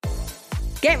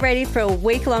Get ready for a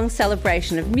week-long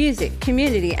celebration of music,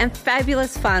 community and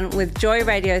fabulous fun with Joy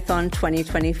Radiothon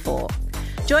 2024.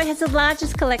 Joy has the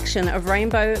largest collection of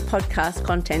rainbow podcast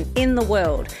content in the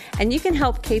world, and you can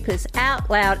help keep us out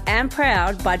loud and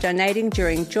proud by donating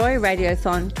during Joy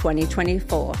Radiothon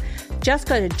 2024. Just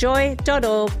go to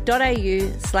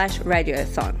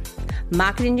joy.org.au/radiothon.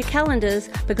 Mark it in your calendars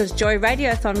because Joy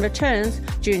Radiothon returns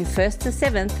June 1st to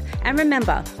 7th, and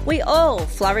remember, we all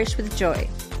flourish with joy.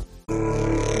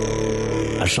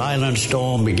 A silent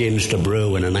storm begins to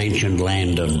brew in an ancient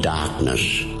land of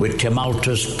darkness. With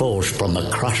tumultuous force from the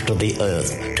crust of the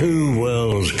earth, two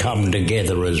worlds come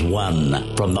together as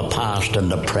one, from the past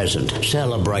and the present,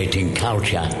 celebrating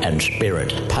culture and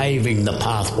spirit, paving the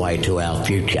pathway to our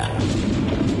future.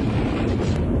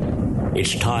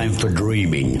 It's time for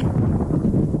dreaming.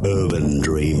 Urban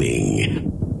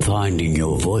dreaming. Finding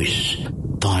your voice.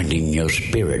 Finding your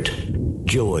spirit.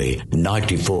 Joy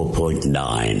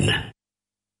 94.9.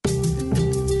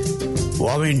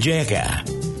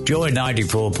 Wawinjeka. Joy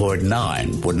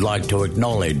 94.9 would like to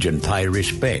acknowledge and pay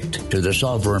respect to the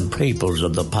sovereign peoples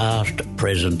of the past,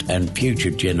 present and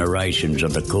future generations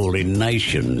of the Kulin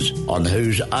nations on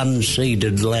whose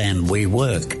unceded land we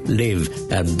work, live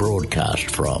and broadcast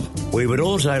from. We would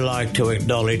also like to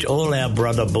acknowledge all our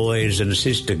brother boys and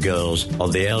sister girls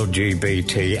of the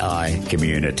LGBTI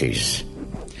communities.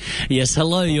 Yes,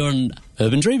 hello, you're on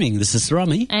Urban Dreaming. This is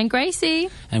Rami. And Gracie.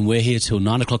 And we're here till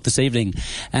 9 o'clock this evening.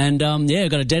 And,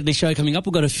 we've got a deadly show coming up.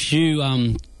 We've got a few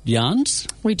yarns.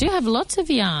 We do have lots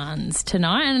of yarns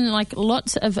tonight and,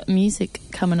 lots of music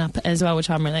coming up as well,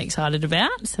 which I'm really excited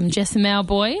about. Some Jess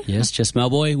Mauboy. Yes, Jess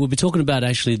Mauboy. We'll be talking about,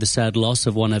 actually, the sad loss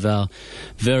of one of our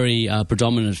very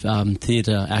predominant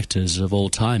theatre actors of all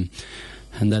time.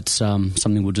 And that's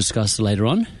something we'll discuss later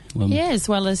on. As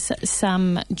well as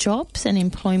some jobs and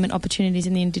employment opportunities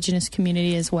in the Indigenous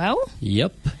community as well.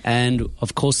 Yep. And,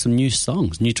 of course, some new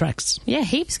songs, new tracks. Yeah,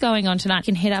 heaps going on tonight. You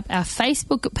can hit up our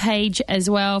Facebook page as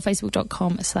well,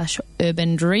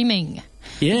 facebook.com/Urban Dreaming.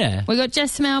 Yeah. We got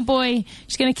Jess Mauboy.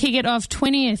 She's going to kick it off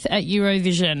 20th at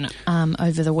Eurovision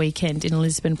over the weekend in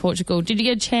Lisbon, Portugal. Did you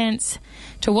get a chance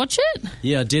to watch it?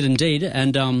 Yeah, I did indeed.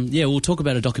 And, we'll talk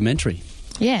about a documentary.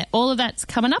 Yeah, all of that's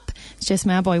coming up. It's Jess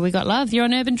Mauboy, We Got Love. You're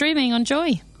on Urban Dreaming on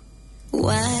Joy.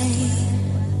 Why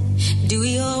do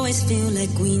we always feel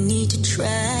like we need to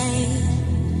try?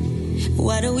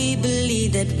 Why do we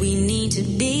believe that we need to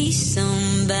be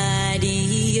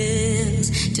somebody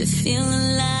else to feel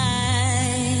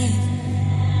alive?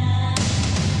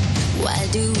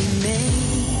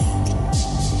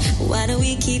 Why do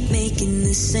we keep making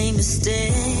the same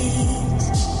mistakes?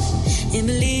 And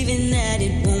believing that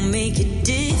it won't make a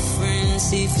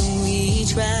difference if we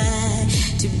try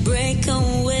to break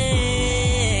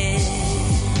away.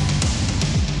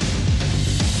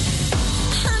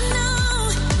 I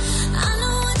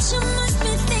know what you must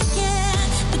be thinking,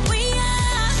 that we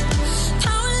are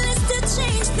powerless to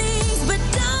change things, but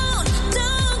don't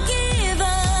give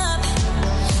up,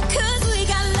 'cause we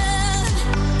got love,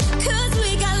 'cause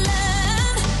we got love.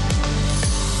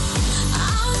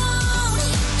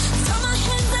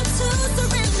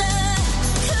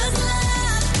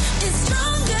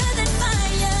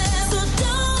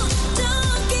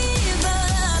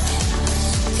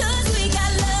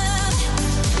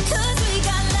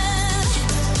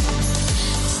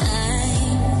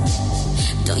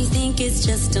 It's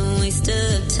just a waste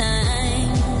of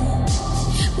time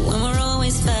when we're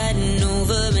always fighting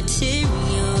over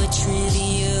material,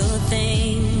 trivial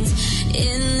things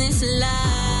in this life.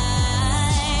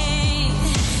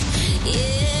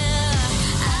 Yeah,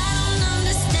 I don't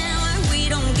understand why we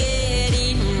don't get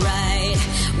it right.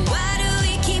 Why do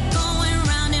we keep going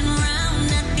round and round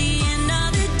at the end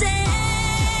of the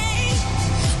day?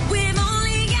 We've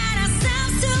only got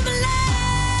ourselves to blame.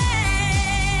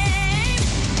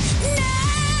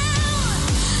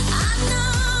 I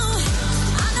know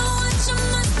what you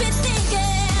must be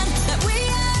thinking, that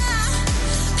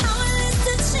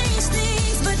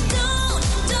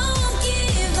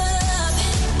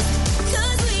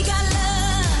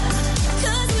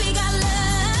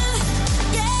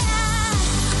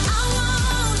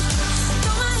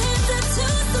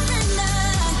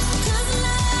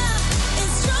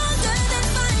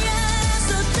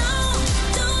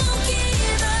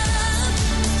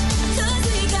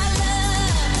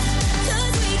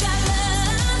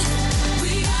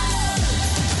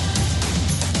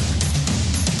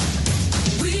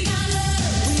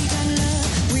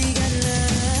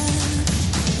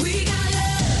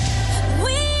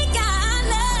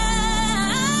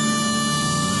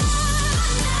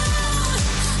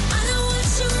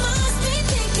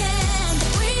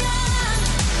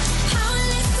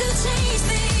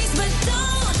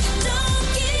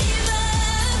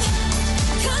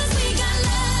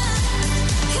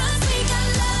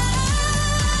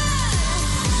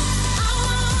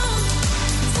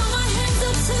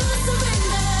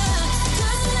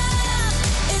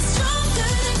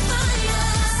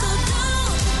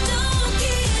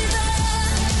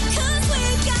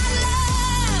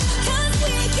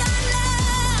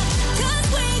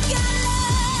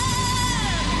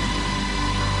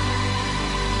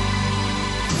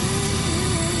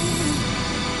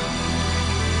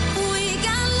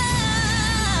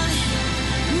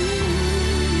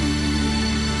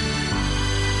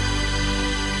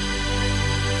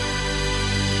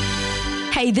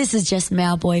Hey, this is Jess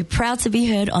Malboy, proud to be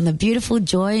heard on the beautiful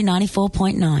Joy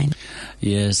 94.9.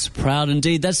 Yes, proud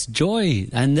indeed. That's Joy,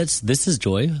 and this is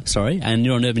Joy. Sorry, and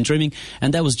you're on Urban Dreaming,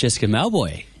 and that was Jessica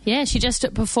Malboy. Yeah, she just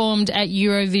performed at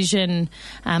Eurovision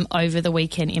over the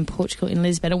weekend in Portugal, in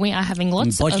Lisbon, and we are having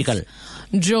lots of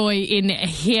joy in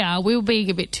here. We were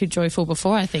being a bit too joyful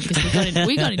before, I think, because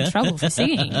we got in trouble for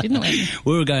singing, didn't we?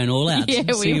 We were going all out,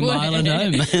 singing My Island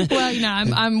Home. Well, you know,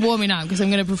 I'm warming up because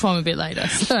I'm going to perform a bit later.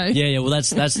 So yeah. Well,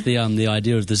 that's the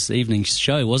idea of this evening's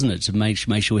show, wasn't it? To make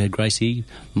sure we had Gracie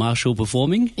Marshall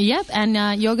performing. Yep,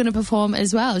 and you're going to perform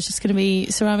as well. It's just going to be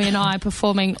Sarami and I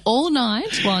performing all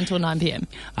night, well until 9 p.m.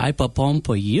 I perform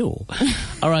for you.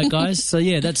 All right, guys. So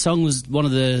yeah, that song was one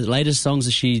of the latest songs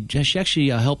that she actually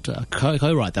helped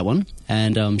co-write that one,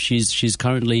 and she's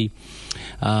currently,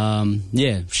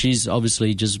 she's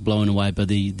obviously just blown away by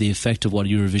the effect of what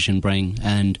Eurovision bring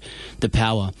and the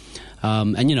power.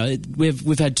 And you know,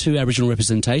 we've had two Aboriginal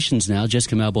representations now,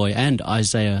 Jessica Malboy and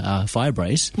Isaiah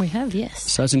Firebrace. We have, yes.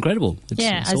 So it's incredible. It's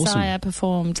Isaiah awesome.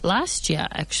 performed last year,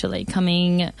 actually,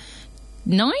 coming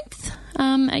 9th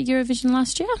at Eurovision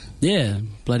last year. Yeah,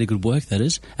 bloody good work that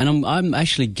is. And I'm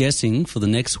actually guessing for the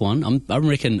next one. I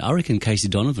reckon Casey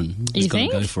Donovan is going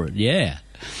to go for it. Yeah,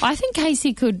 I think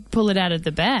Casey could pull it out of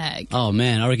the bag. Oh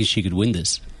man, I reckon she could win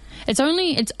this. It's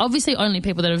obviously only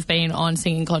people that have been on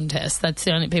singing contests. That's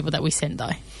the only people that we send, though.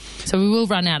 So we will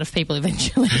run out of people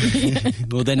eventually.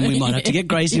 Well, then we might have to get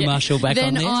Gracie Marshall back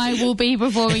on there. Then I will be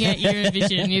performing at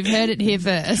Eurovision. You've heard it here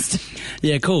first.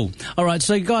 Yeah, cool. All right,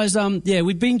 so guys,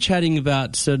 we've been chatting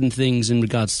about certain things in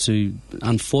regards to,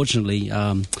 unfortunately,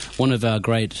 one of our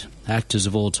great actors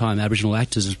of all time, Aboriginal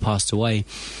actors, has passed away,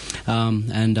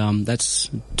 and that's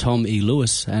Tom E.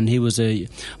 Lewis, and he was a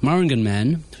Murrugan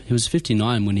man. He was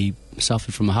 59 when he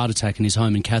suffered from a heart attack in his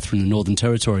home in Katherine, the Northern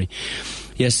Territory.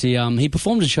 Yes, he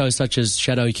performed at shows such as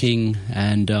Shadow King,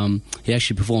 and he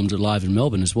actually performed it live in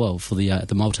Melbourne as well for the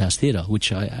Malthouse Theatre,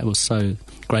 which I was so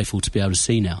grateful to be able to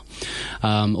see now.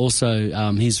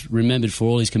 Also, he's remembered for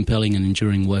all his compelling and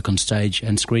enduring work on stage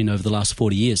and screen over the last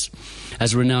 40 years.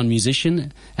 As a renowned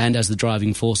musician and as the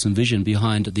driving force and vision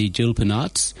behind the Jilpin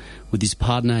Arts, with his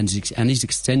partner and his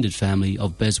extended family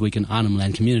of Beswick and Arnhem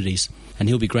Land communities, and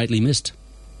he'll be greatly missed.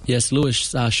 Yes,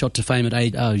 Lewis shot to fame at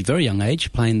a very young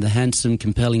age, playing the handsome,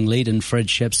 compelling lead in Fred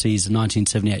Shepsey's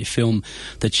 1978 film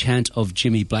The Chant of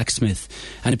Jimmy Blacksmith,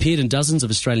 and appeared in dozens of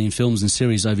Australian films and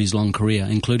series over his long career,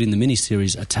 including the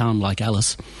miniseries A Town Like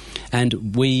Alice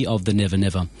and We of the Never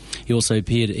Never. He also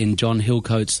appeared in John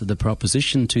Hillcoat's The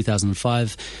Proposition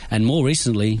 2005, and more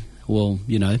recently, well,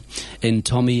 you know, in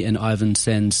Tommy and Ivan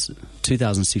Sen's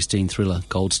 2016 thriller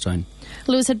Goldstone.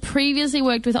 Lewis had previously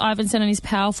worked with Ivanson on his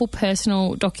powerful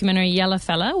personal documentary Yellow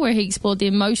Fella, where he explored the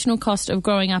emotional cost of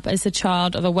growing up as the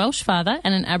child of a Welsh father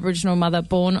and an Aboriginal mother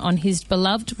born on his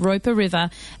beloved Roper River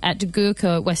at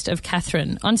Gurkha, west of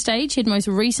Katherine. On stage, he had most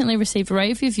recently received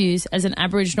rave reviews as an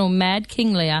Aboriginal Mad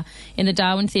King Lear in the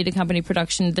Darwin Theatre Company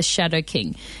production The Shadow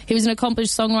King. He was an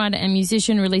accomplished songwriter and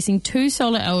musician, releasing 2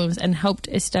 solo albums, and helped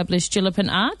establish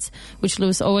Jilpin Arts, which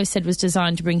Lewis always said was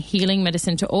designed to bring healing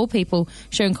medicine to all people,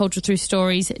 showing culture through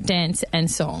stories, dance and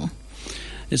song.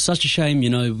 It's such a shame, you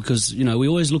know, because, you know, we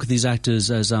always look at these actors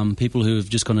as people who have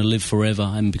just going to live forever,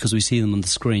 and because we see them on the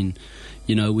screen,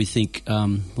 you know, we think,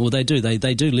 well, they do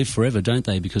live forever, don't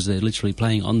they? Because they're literally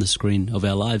playing on the screen of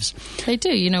our lives. They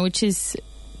do, you know, which is,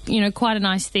 you know, quite a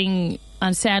nice thing.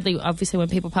 And sadly, obviously, when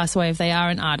people pass away, if they are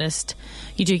an artist,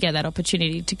 you do get that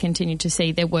opportunity to continue to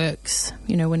see their works,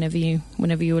 you know, whenever you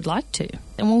would like to.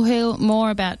 And we'll hear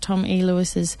more about Tom E.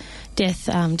 Lewis's death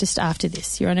just after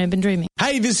this. You're on Urban Dreaming.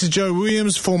 Hey, this is Joe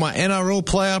Williams, former NRL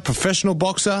player, professional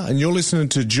boxer, and you're listening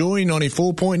to Joy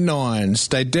 94.9.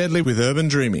 Stay deadly with Urban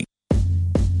Dreaming.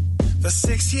 For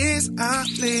 6 years I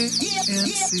lived in the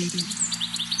city.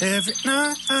 Every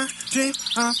night I dream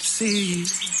of the sea.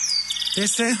 They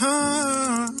say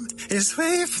home is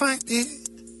where you find it.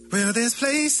 Will this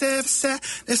place ever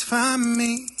satisfy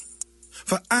me?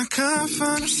 For I come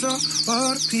from the soul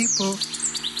of the people.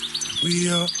 We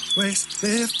always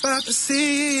live by the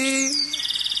sea.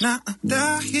 Now I'm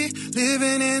down here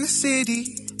living in the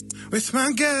city with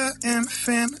my girl and my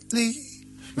family.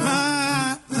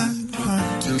 My heart.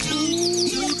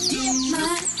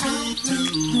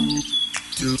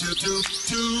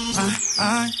 My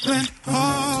island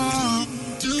home.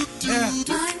 Yeah.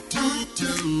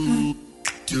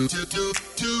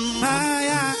 My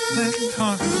island home. My island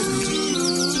home.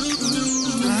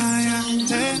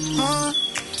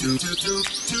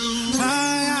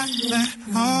 My island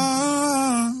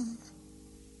home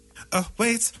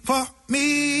awaits for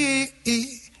me.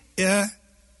 Yeah.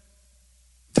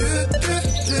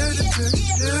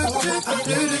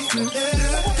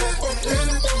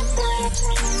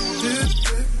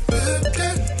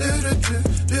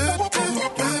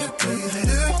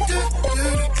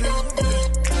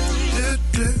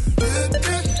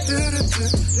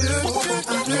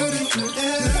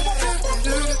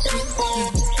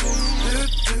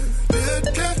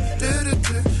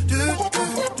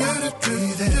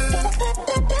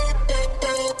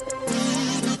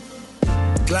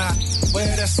 Glide,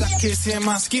 where the suck is in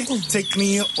my skin, take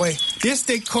me away. This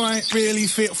decor ain't really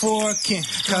fit for a king.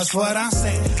 Cause what I'm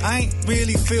saying, I ain't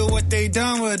really feel what they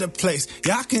done with the place.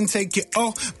 Y'all can take it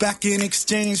all back in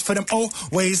exchange for them old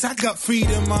ways. I got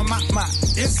freedom on my mind.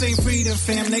 This ain't freedom,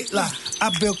 fam, they lie. I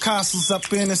build castles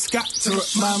up in the sky to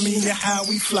remind me of how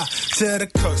we fly to the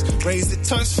coast. Raise the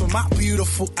toast for my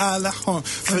beautiful island home.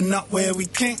 For not where we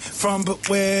came from, but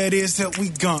where it is that we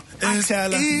gone. I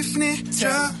tell her, evening,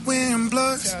 dry wind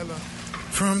blows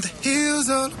from the hills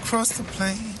all across the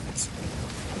plains.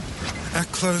 I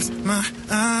close my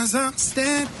eyes, I'm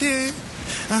standing,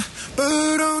 a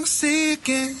bird on the sea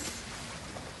again.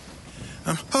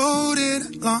 I'm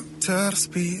holding on to the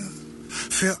spear.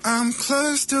 Feel I'm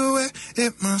close to where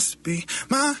it must be.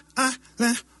 My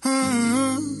island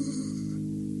home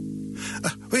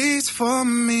waits for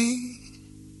me.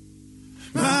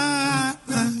 My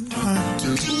island home.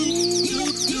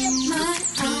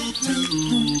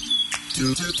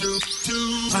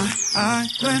 My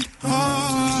island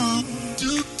home.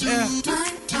 Yeah.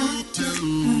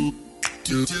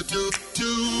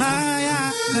 My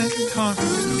island home. My island home.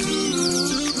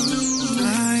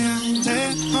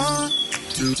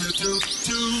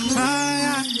 My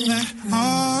island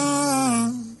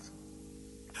home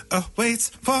awaits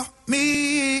for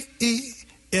me,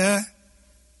 yeah.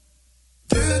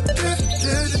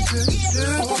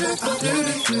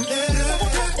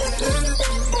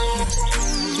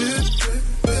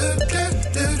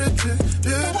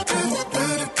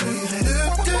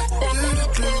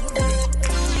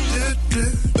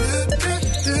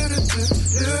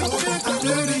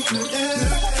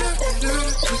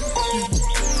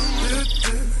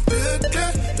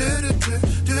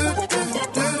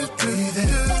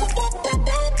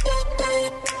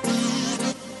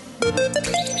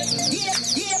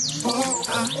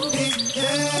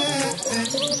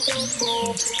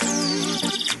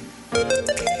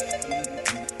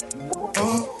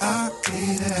 Oh, I'll be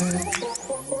there.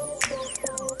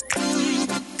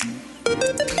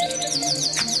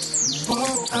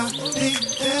 Oh, I'll be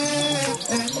there.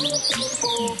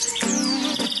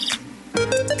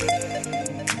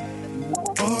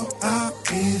 Oh, I'll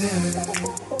be there.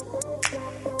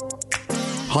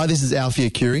 Hi, this is Alfie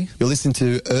Akuri. You're listening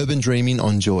to Urban Dreaming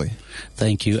on Joy.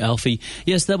 Thank you, Alfie.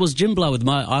 Yes, that was Jimbla with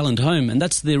My Island Home, and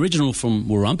that's the original from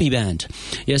Warumpi Band.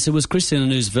 Yes, it was Christian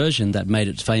Anu's version that made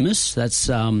it famous. That's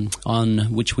on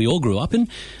which we all grew up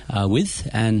with,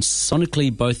 and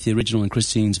sonically both the original and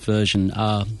Christine's version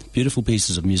are beautiful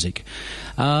pieces of music.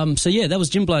 So yeah, that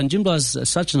was Jimbla, and Jimbla's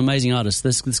such an amazing artist.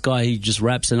 This guy, he just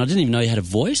raps, and I didn't even know he had a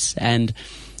voice, and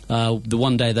the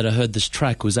one day that I heard this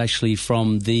track was actually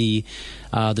from the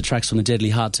tracks on the Deadly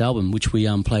Hearts album, which we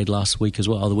played last week as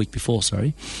well, or the week before,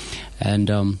 sorry. And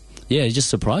yeah, it just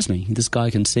surprised me. This guy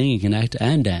can sing, he can act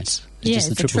and dance. It's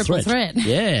just a triple threat.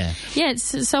 Yeah. Yeah,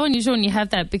 it's so unusual when you have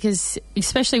that, because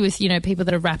especially with, you know, people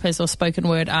that are rappers or spoken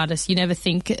word artists, you never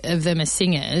think of them as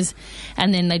singers,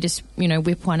 and then they just, you know,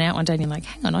 whip one out one day and you're like,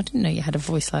 hang on, I didn't know you had a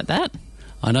voice like that.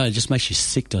 I know, it just makes you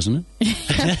sick, doesn't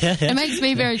it? It makes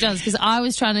me very jealous, because I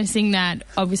was trying to sing that,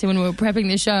 obviously, when we were prepping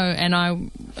the show, and I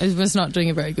was not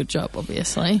doing a very good job,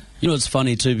 obviously. You know, it's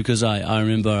funny, too, because I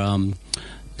remember...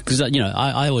 Because, you know,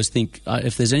 I always think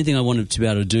if there's anything I wanted to be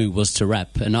able to do was to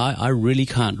rap, and I really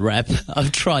can't rap.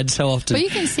 I've tried so often. But you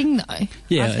can sing, though.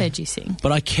 Yeah. I've heard you sing.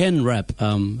 But I can rap,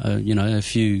 you know, a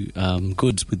few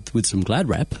goods with some glad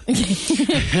rap.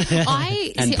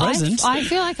 I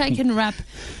feel like I can rap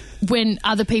when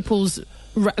other people's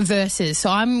verses. So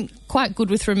I'm quite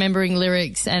good with remembering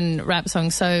lyrics and rap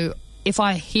songs. So if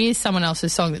I hear someone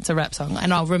else's song that's a rap song,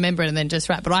 and I'll remember it and then just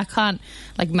rap, but I can't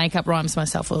like make up rhymes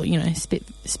myself, or, you know,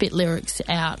 spit lyrics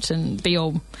out and be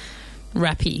all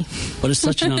rappy. But it's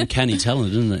such an uncanny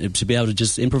talent, isn't it? To be able to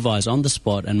just improvise on the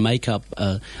spot and make up,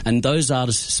 and those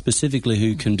artists specifically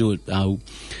who can do it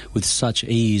with such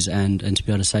ease, and to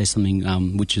be able to say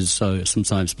something which is so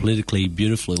sometimes politically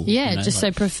beautiful. Yeah, you know, just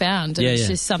like, so profound. And it's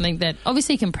just something that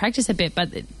obviously you can practice a bit, but,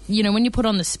 you know, when you put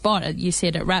on the spot, you see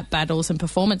it at rap battles and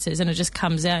performances, and it just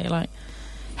comes out, you're like,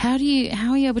 how are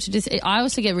you able to just... I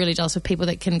also get really jealous of people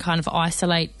that can kind of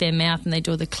isolate their mouth and they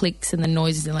do all the clicks and the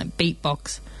noises and like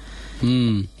beatbox.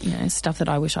 You know, stuff that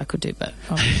I wish I could do, but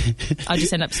I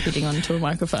just end up spitting onto a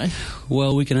microphone.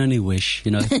 Well, we can only wish,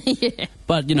 you know. Yeah.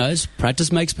 But, you know,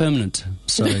 practice makes permanent.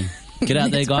 So get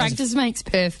out there, guys. Practice makes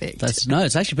perfect.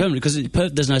 It's actually permanent because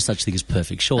there's no such thing as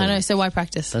perfect, surely. I know, so why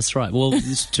practice? That's right. Well,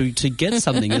 it's to get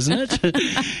something, isn't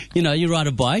it? You know, you ride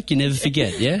a bike, you never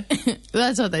forget, yeah?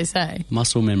 That's what they say.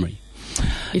 Muscle memory.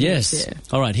 Yes. is, yeah.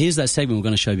 All right, here's that segment we're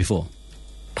going to show before.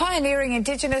 Pioneering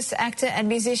Indigenous actor and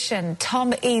musician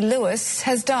Tom E. Lewis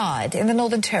has died in the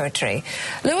Northern Territory.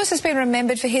 Lewis has been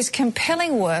remembered for his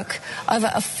compelling work over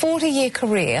a 40-year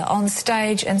career on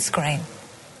stage and screen.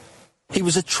 He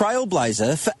was a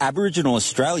trailblazer for Aboriginal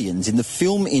Australians in the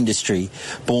film industry.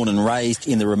 Born and raised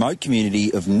in the remote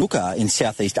community of Nooka in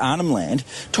southeast Arnhem Land,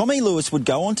 Tommy Lewis would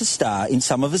go on to star in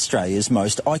some of Australia's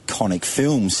most iconic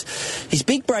films. His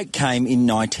big break came in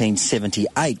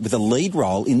 1978 with a lead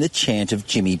role in The Chant of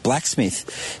Jimmy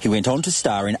Blacksmith. He went on to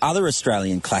star in other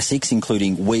Australian classics,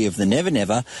 including We of the Never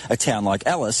Never, A Town Like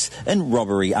Alice and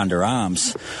Robbery Under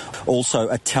Arms. Also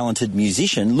a talented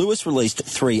musician, Lewis released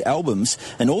 3 albums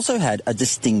and also had a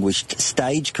distinguished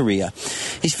stage career.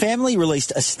 His family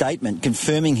released a statement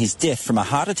confirming his death from a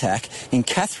heart attack in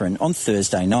Katherine on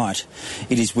Thursday night.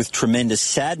 It is with tremendous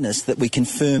sadness that we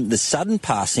confirm the sudden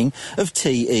passing of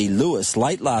T.E. Lewis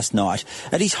late last night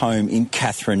at his home in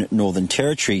Katherine, Northern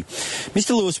Territory.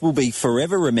 Mr. Lewis will be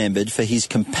forever remembered for his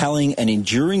compelling and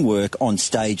enduring work on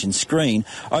stage and screen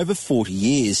over 40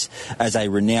 years as a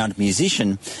renowned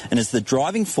musician and as the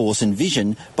driving force and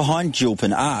vision behind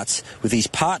Gilpin Arts with his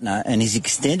partner and his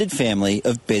extended family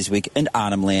of Beswick and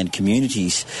Arnhem Land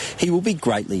communities. He will be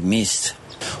greatly missed.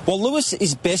 While Lewis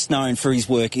is best known for his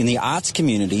work in the arts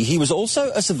community, he was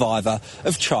also a survivor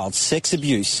of child sex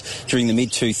abuse. During the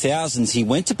mid-2000s, he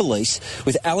went to police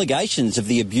with allegations of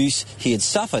the abuse he had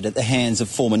suffered at the hands of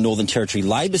former Northern Territory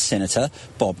Labor Senator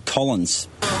Bob Collins.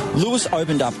 Lewis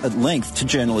opened up at length to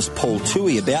journalist Paul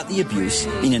Toohey about the abuse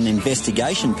in an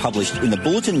investigation published in the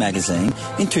Bulletin magazine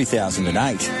in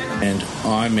 2008. And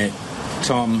I met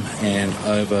Tom, and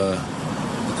over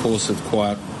the course of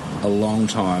quite a long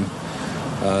time,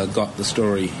 got the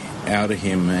story out of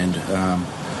him and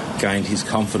gained his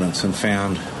confidence and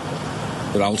found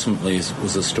that ultimately it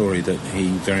was a story that he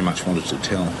very much wanted to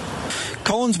tell.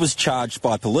 Collins was charged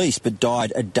by police but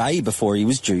died a day before he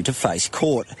was due to face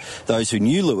court. Those who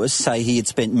knew Lewis say he had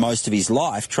spent most of his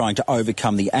life trying to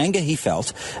overcome the anger he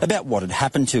felt about what had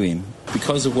happened to him.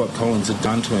 Because of what Collins had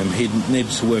done to him, he'd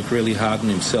needed to work really hard on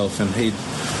himself, and he'd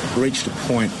reached a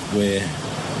point where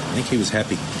I think he was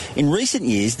happy. In recent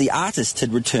years, the artist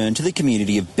had returned to the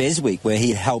community of Beswick, where he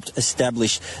had helped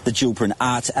establish the Gilpin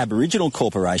Arts Aboriginal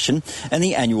Corporation and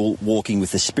the annual Walking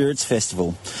with the Spirits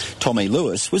Festival. Tommy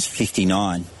Lewis was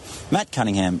 59. Matt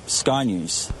Cunningham, Sky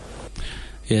News.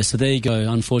 Yeah, so there you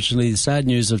go. Unfortunately, the sad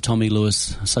news of Tommy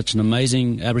Lewis, such an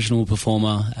amazing Aboriginal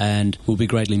performer, and will be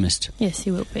greatly missed. Yes,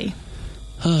 he will be.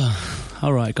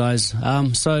 All right, guys.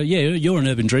 So, yeah, you're on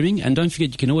Urban Dreaming, and don't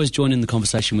forget you can always join in the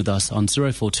conversation with us on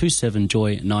 0427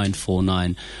 Joy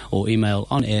 949 or email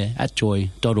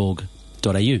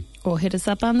onair@joy.org.au. Or hit us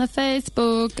up on the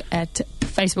Facebook at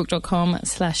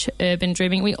facebook.com/Urban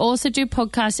Dreaming. We also do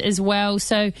podcasts as well.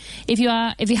 So if you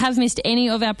have missed any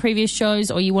of our previous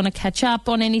shows or you want to catch up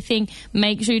on anything,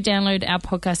 make sure you download our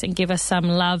podcast and give us some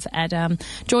love at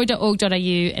joy.org.au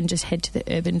and just head to the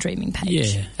Urban Dreaming page.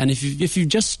 Yeah, and if you've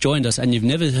just joined us and you've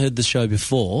never heard the show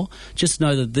before, just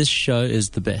know that this show is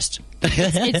the best.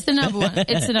 It's the number one.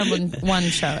 It's the number one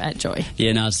show at Joy.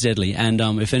 Yeah, no, it's deadly. And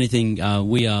if anything,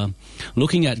 we are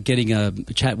looking at getting a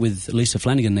chat with Lisa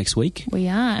Flanagan next week. We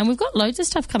are, and we've got loads of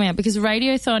stuff coming up because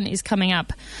Radiothon is coming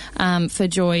up for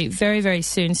Joy very, very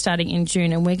soon, starting in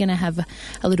June, and we're going to have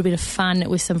a little bit of fun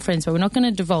with some friends, but we're not going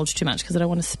to divulge too much because I don't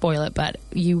want to spoil it, but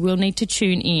you will need to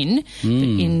tune in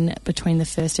between the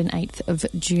 1st and 8th of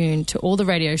June to all the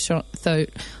Radiothon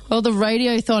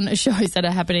shows that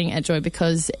are happening at Joy,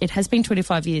 because it has been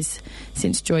 25 years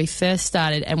since Joy first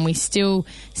started, and we still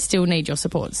need your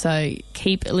support. So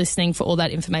keep listening for all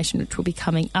that information, which will be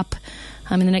coming up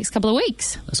in the next couple of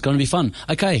weeks. It's going to be fun.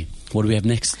 Okay, what do we have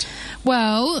next?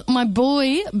 Well, my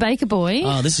boy, Baker Boy.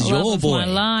 Oh, this is your boy. My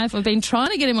life. I've been trying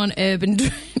to get him on Urban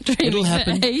Dreaming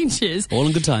for ages. All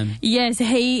in good time. Yes,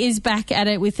 he is back at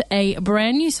it with a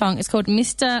brand new song. It's called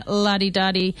Mr. Luddy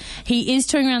Duddy. He is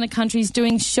touring around the country. He's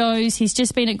doing shows. He's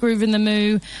just been at Groove in the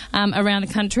Moo around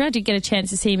the country. I did get a chance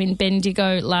to see him in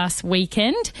Bendigo last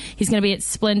weekend. He's going to be at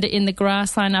Splendour in the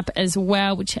Grass lineup as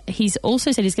well, which he's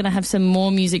also said he's going to have some more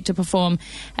music to perform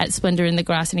at Splendour in the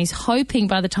Grass, and he's hoping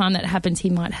by the time that happens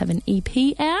he might have an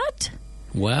EP out.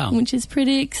 Wow. which is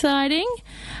pretty exciting.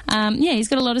 He's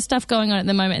got a lot of stuff going on at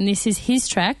the moment, and this is his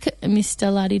track,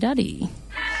 Mr. Luddy Duddy.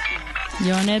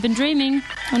 You're on Urban Dreaming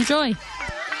on Joy.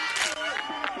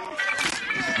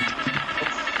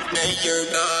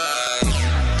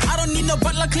 I don't need no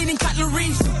butler cleaning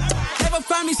cutleries. Never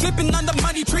find me slipping under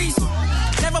muddy trees.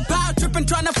 Never power tripping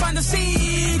trying to find the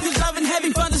sea. Cause love and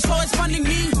having fun is always funding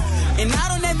me. And I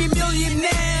don't envy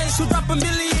millionaires who drop $1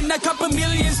 million, a couple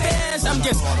million stairs. I'm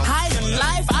just high on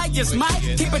life, I just might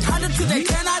keep it 100 till they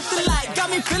turn out the light. Got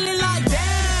me feeling like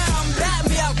damn, that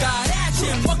me out, got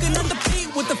action. Walking on the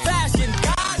beat with the fashion.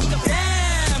 God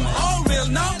damn, all real,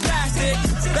 no plastic.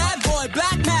 Bad boy,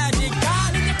 black magic.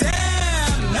 God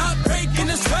damn, not breaking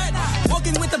a sweat.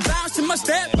 Walking with the bounce in my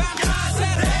step. Now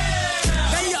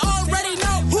you already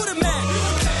know who the man.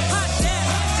 Hot damn.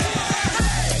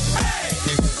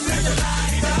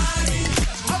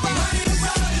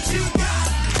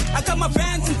 I got my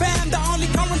fans and fam, the only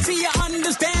currency you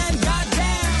understand. God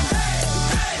damn.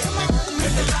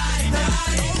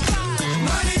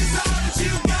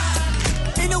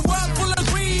 In a world full of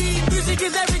greed, music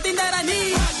is everything that I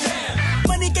need.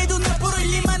 Money kay doon na puro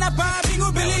lima na pa.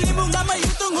 Bingo bilili mo nga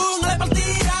mayutong hung lepal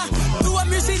tira. Tua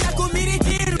music na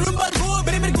kumiritir. Rumbal ko,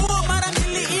 beriber ko, marang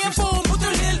ili info.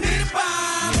 Mutul hil nirpa.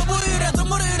 Mabuira,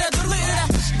 tumurira, durwira.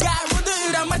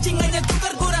 Garudura, machinganya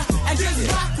tukar kura. And just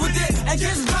rock with it, and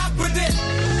just rock with it.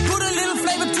 Put a little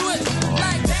flavor to it.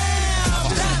 Like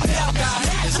damn, that got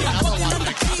action. Walking on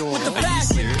the beat with the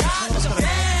fashion. God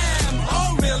damn,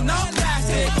 all real, no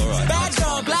plastic. Bad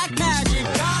dog, black magic.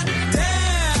 God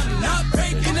damn, not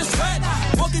breaking a sweat.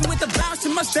 Walking with the bounce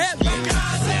in my step. Now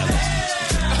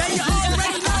you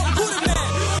already know who the man.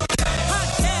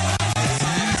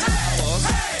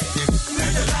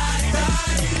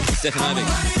 Stefan Obick.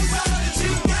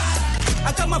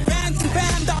 I got my fans and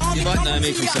fam, the only You might know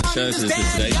me from such shows as the Today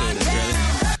Show in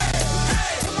Australia.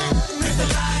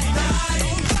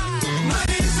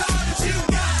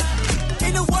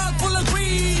 In a world full of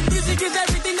greed, music is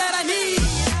everything that I need.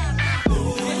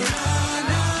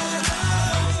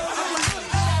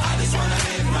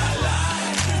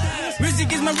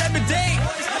 Music is my everyday.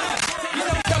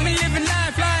 Got me living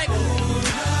life like.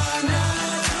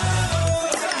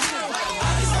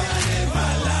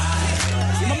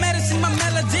 My medicine, my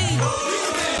melody.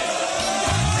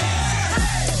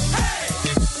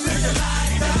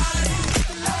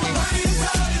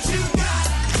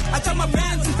 I got my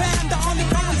fans and fam, the only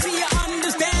currency you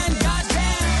understand.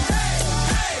 Goddamn.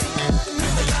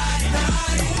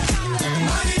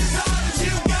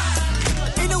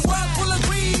 In a world full of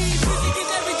greed, music is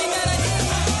everything that I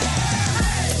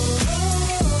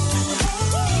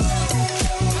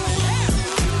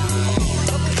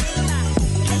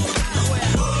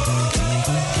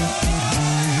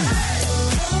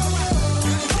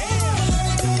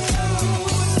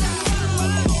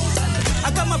I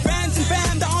got my fans and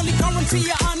fam, the only currency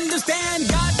you understand.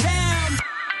 Goddamn.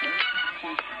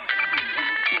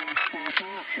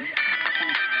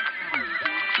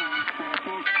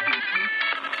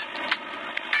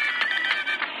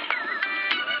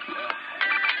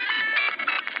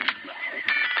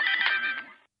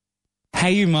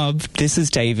 Hey, you mob, this is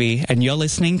Davey, and you're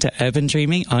listening to Urban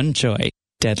Dreaming on Joy.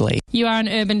 Deadly. You are on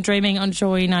Urban Dreaming on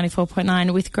Joy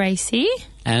 94.9 with Gracie.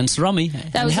 And Sarami.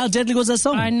 And how deadly was that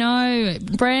song? I know.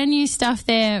 Brand new stuff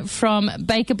there from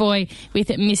Baker Boy with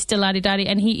Mr. Luddy Duddy.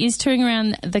 And he is touring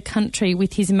around the country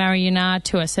with his Marionar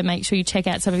tour. So make sure you check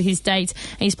out some of his dates.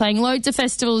 And he's playing loads of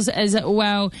festivals as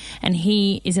well. And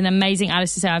he is an amazing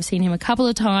artist to say. I've seen him a couple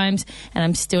of times and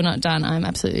I'm still not done. I'm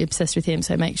absolutely obsessed with him.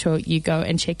 So make sure you go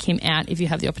and check him out if you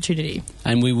have the opportunity.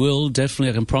 And we will definitely,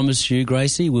 I can promise you,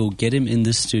 Gracie, we'll get him in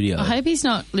the studio. I hope he's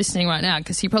not listening right now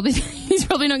because he's probably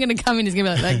not going to come in. He's going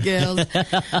to be like, that girl's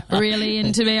really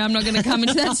into me. I'm not going to come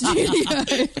into that studio.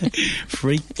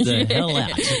 Freak the hell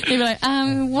out. He'll be like,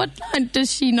 what night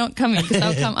does she not come in? Because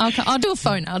I'll come. I'll do a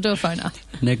phoner.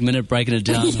 Next minute, breaking it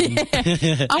down.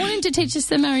 Yeah. I want him to teach us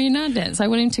the Marionar dance. I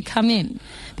want him to come in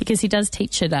because he does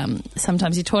teach it.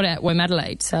 Sometimes he taught it at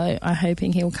Womadelaide. So I'm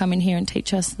hoping he'll come in here and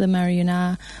teach us the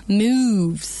Marionar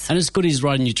moves. And it's good he's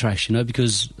writing new tracks,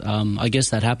 because I guess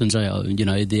that happens,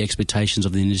 the expectations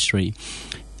of the industry.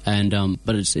 And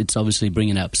but it's obviously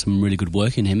bringing up some really good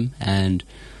work in him, and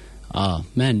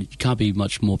man, you can't be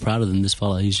much more prouder than this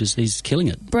fella. He's killing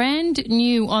it. Brand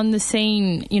new on the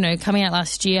scene, coming out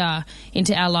last year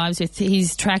into our lives with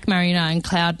his track Marionar and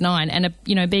Cloud 9, and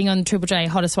being on Triple J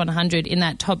Hottest 100 in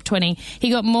that top 20. He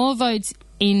got more votes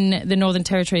in the Northern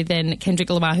Territory than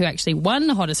Kendrick Lamar, who actually won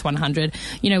the Hottest 100,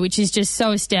 which is just so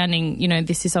astounding.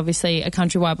 This is obviously a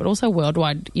countrywide but also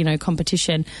worldwide,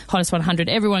 competition, Hottest 100.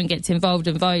 Everyone gets involved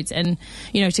and votes, and,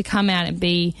 to come out and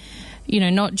be,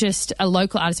 not just a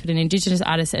local artist but an Indigenous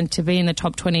artist, and to be in the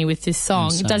top 20 with this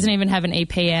song. Insane. It doesn't even have an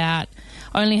EP out.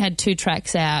 Only had 2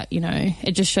 tracks out,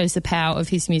 it just shows the power of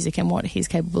his music and what he's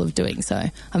capable of doing. So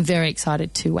I'm very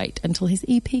excited to wait until his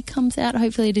EP comes out.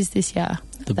 Hopefully it is this year.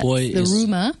 The boy That's the is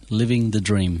rumour. living the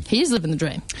dream. He is living the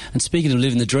dream. And speaking of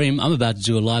living the dream, I'm about to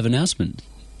do a live announcement.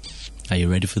 Are you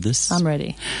ready for this? I'm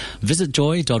ready. Visit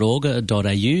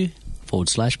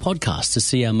joy.org.au/podcast to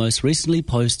see our most recently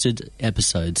posted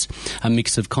episodes. A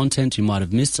mix of content you might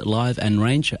have missed live and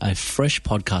range of fresh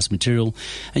podcast material,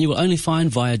 and you will only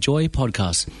find via Joy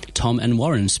Podcast. Tom and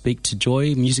Warren speak to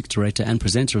Joy music director and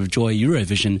presenter of Joy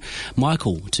Eurovision,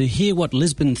 Michael, to hear what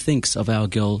Lisbon thinks of our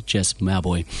girl Jess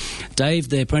Mauboy. Dave,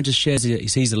 the apprentice, shares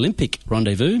his Olympic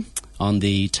rendezvous on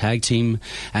the tag team,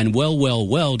 and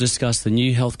well discuss the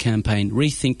new health campaign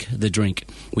Rethink the Drink,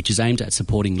 which is aimed at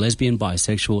supporting lesbian,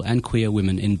 bisexual and queer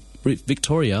women in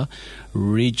Victoria,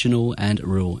 regional and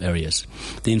rural areas.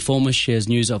 The Informer shares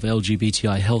news of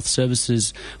LGBTI health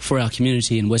services for our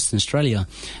community in Western Australia,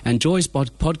 and Joy's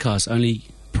podcast only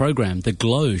program, The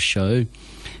Glow Show,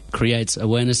 creates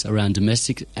awareness around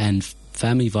domestic and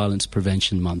Family Violence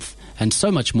Prevention Month, and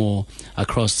so much more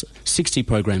across 60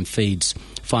 program feeds.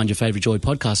 Find your favourite Joy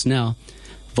podcast now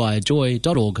via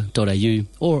joy.org.au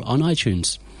or on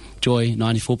iTunes. Joy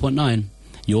 94.9,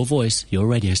 your voice, your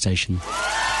radio station.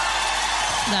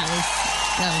 That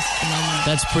was phenomenal.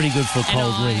 That's pretty good for a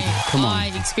cold read. Come on.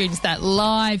 I experienced that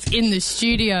live in the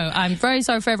studio. I'm very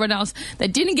sorry for everyone else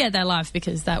that didn't get that live,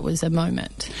 because that was a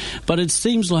moment. But it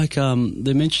seems like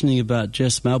they're mentioning about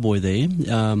Jess Mauboy there.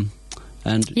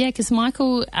 Yeah, because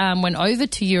Michael went over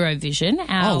to Eurovision,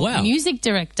 our music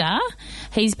director.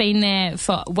 He's been there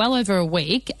for well over a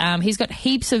week. He's got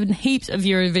heaps of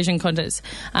Eurovision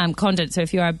content. So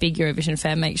if you are a big Eurovision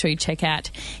fan, make sure you check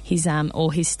out his all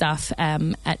his stuff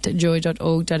at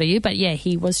joy.org.au. But yeah,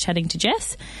 he was chatting to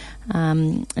Jess.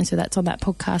 And so that's on that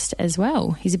podcast as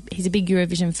well. He's a big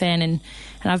Eurovision fan, and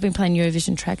I've been playing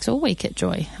Eurovision tracks all week at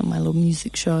Joy on my little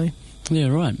music show. Yeah,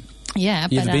 right. Yeah.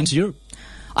 You ever been to Europe?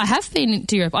 I have been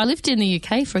to Europe. I lived in the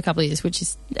UK for a couple of years, which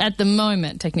is at the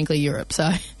moment technically Europe.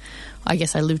 So I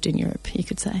guess I lived in Europe, you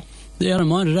could say. Yeah, I don't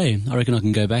mind it, eh? I reckon I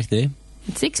can go back there.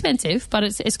 It's expensive, but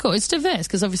it's cool. It's diverse,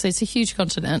 because obviously it's a huge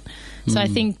continent. So I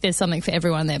think there's something for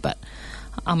everyone there, but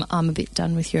I'm a bit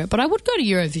done with Europe. But I would go to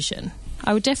Eurovision.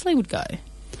 I definitely would go.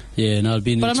 Yeah, no, it'd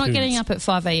be an But I'm not experience. getting up at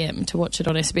 5 a.m. to watch it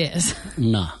on SBS.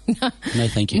 No,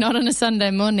 thank you. Not on a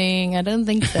Sunday morning. I don't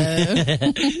think so.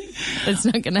 It's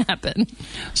not going to happen.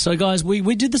 So, guys,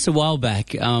 we did this a while back.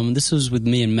 This was with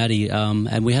me and Maddie,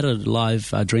 and we had a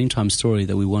live Dreamtime story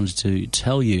that we wanted to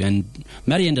tell you. And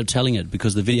Maddie ended up telling it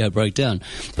because the video broke down.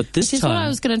 But this Which is time, what I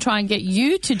was going to try and get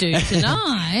you to do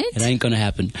tonight. it ain't going to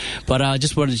happen. But I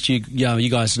just wanted you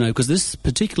guys to know, because this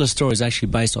particular story is actually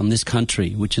based on this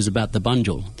country, which is about the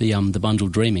Bunjil, the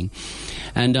Bunjil Dreaming.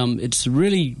 And it's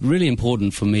really, really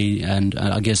important for me and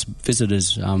I guess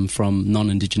visitors from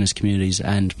non-Indigenous communities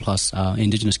and plus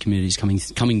Indigenous communities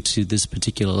coming to this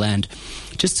particular land,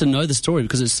 just to know the story,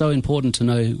 because it's so important to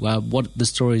know what the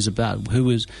story is about,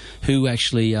 who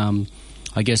actually,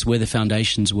 I guess, where the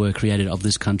foundations were created of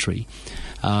this country.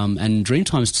 And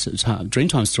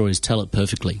Dreamtime stories tell it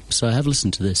perfectly. So have a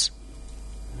listen to this.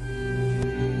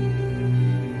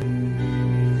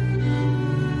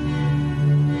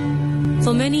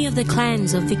 For many of the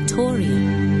clans of Victoria,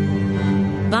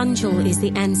 Bunjil is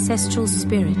the ancestral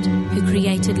spirit who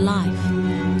created life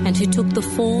and who took the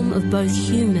form of both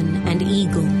human and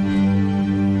eagle.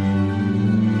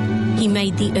 He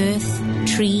made the earth,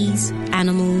 trees,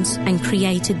 animals, and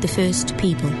created the first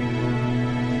people.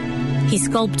 He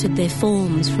sculpted their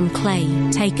forms from clay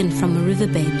taken from a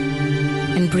riverbed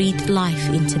and breathed life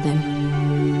into them.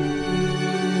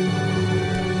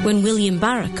 When William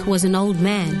Burke was an old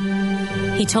man,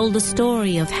 he told the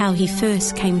story of how he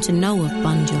first came to know of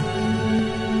Bunjil.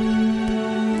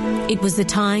 It was the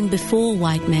time before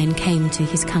white man came to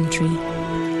his country.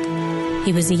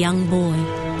 He was a young boy,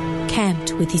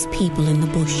 camped with his people in the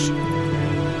bush.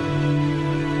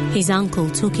 His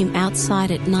uncle took him outside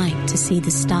at night to see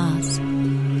the stars.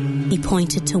 He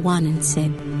pointed to one and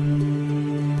said,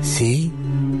 "See?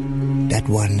 That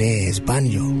one there is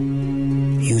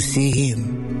Bunjil. You see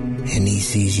him, and he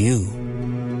sees you."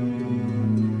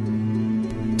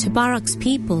 To Burke's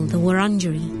people, the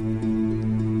Wurundjeri,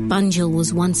 Bunjil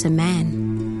was once a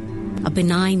man, a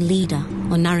benign leader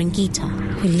or Narangita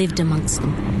who lived amongst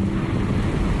them.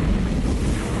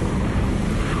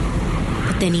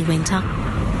 Then he went up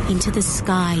into the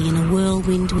sky in a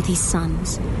whirlwind with his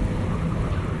sons.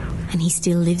 And he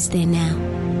still lives there now,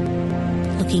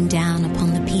 looking down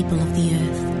upon the people of the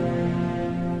earth.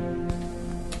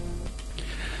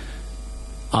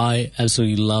 I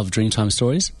absolutely love Dreamtime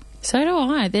stories. So do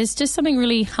I. There's just something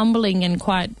really humbling and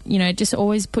quite, it just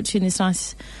always puts you in this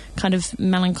nice kind of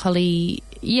melancholy,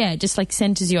 just like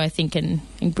centres you, I think, and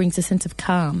brings a sense of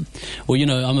calm. Well,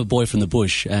 I'm a boy from the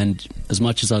bush, and as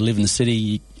much as I live in the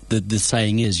city, the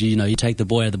saying is, you take the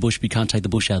boy out of the bush, but you can't take the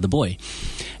bush out of the boy.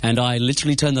 And I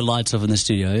literally turn the lights off in the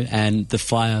studio, and the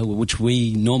fire, which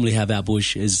we normally have our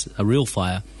bush, is a real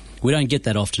fire. We don't get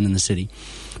that often in the city.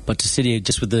 But to sit here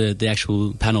just with the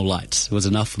actual panel lights was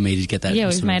enough for me to get that. Yeah,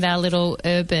 we've made our little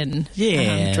urban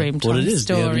Dreamtime what it is,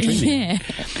 story. The urban dreaming. Yeah.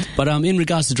 But in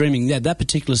regards to dreaming, that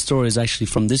particular story is actually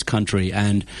from this country,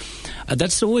 and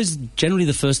that's always generally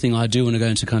the first thing I do when I go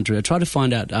into country. I try to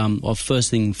find out,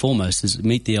 first thing foremost is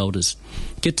meet the elders.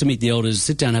 Get to meet the elders,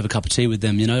 sit down, have a cup of tea with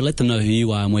them, let them know who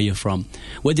you are and where you're from,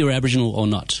 whether you're Aboriginal or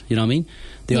not, you know what I mean?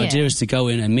 The idea is to go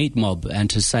in and meet mob and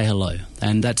to say hello.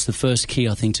 And that's the first key,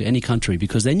 I think, to any country,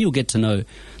 because then you'll get to know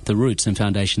the roots and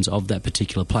foundations of that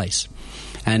particular place.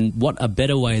 And what a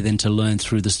better way than to learn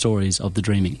through the stories of the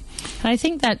dreaming. I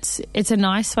think it's a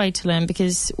nice way to learn,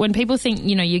 because when people think,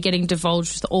 you're getting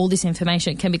divulged with all this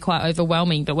information, it can be quite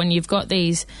overwhelming. But when you've got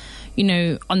these,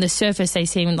 on the surface they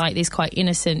seem like these quite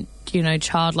innocent,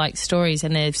 childlike stories,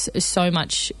 and there's so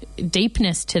much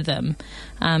deepness to them,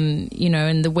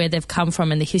 and where they've come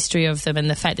from and the history of them and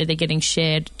the fact that they're getting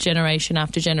shared generation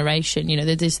after generation.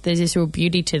 There's this real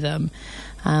beauty to them.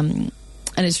 And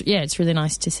it's really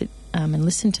nice to sit and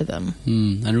listen to them.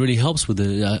 And it really helps with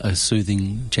a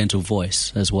soothing, gentle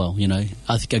voice as well,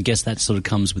 I guess that sort of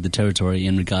comes with the territory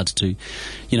in regards to,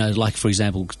 like, for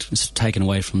example, it's taken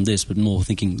away from this, but more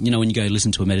thinking, when you go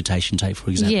listen to a meditation tape,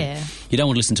 for example. Yeah. You don't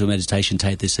want to listen to a meditation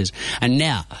tape that says, and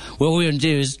now, what we're going to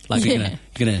do is, like, you're going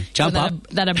to jump up.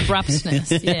 That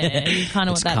abruptness, you kind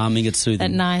of want that. Calming, it's soothing.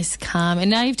 That nice calm. And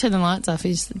now you've turned the lights off.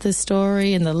 Is the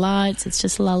story and the lights, it's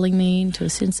just lulling me into a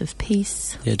sense of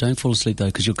peace. Yeah, don't fall asleep, though,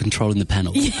 because you're controlling the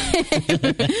panel.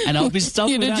 And I'll be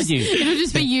stopped without you. It'll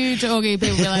just be you talking.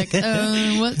 People will be like,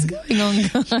 what's going on,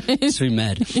 guys? Too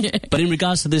mad. Yeah. But in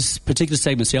regards to this particular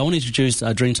segment, see, I want to introduce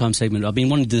a Dreamtime segment. I've been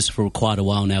wanting to do this for quite a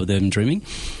while now with Urban Dreaming,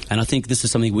 and I think this is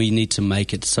something we need to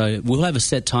make it. So we'll have a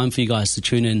set time for you guys to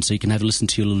tune in so you can have a listen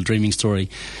to your little dreaming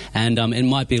story. And it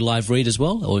might be a live read as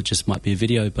well, or it just might be a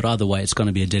video, but either way, it's going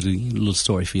to be a deadly little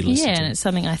story for you to listen to. Yeah, and it's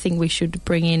something I think we should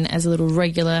bring in as a little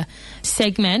regular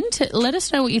segment. Let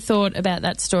us know what you thought about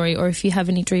that story, or if you have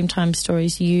any Dreamtime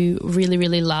stories you really,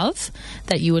 really love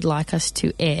that you would like us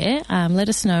to air. Let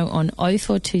us know on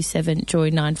 0427 Joy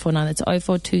 949. That's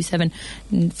 0427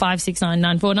 569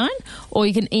 949. Or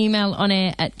you can email on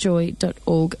air at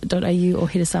joy.org.au, or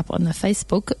hit us up on the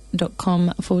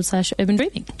facebook.com/urban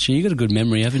dreaming. Gee, you got a good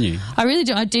memory, haven't you? I really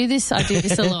do. I do this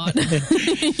a lot.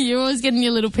 You're always getting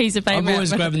your little piece of paper. I'm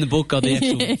always grabbing the book or the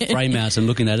actual frame out and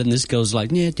looking at it, and this girl's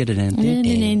like,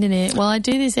 well, I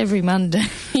do this every Monday.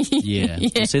 Yeah.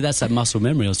 See, that's that muscle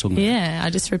memory I was talking about. Yeah, I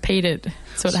just repeat it.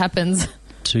 That's what happens.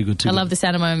 Too good. I love the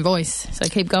sound of my own voice, so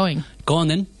keep going. Go on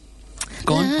then.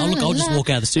 Go on. I'll just walk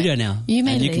out of the studio now. You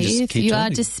may leave. Can just keep you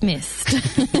talking. are dismissed.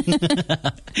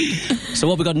 So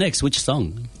what we got next? Which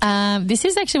song? This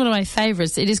is actually one of my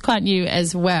favourites. It is quite new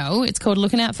as well. It's called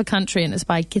Looking Out for Country, and it's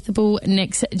by Githable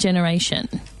Next Generation.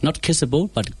 Not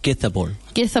Kissable, but Githable.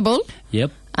 Githable.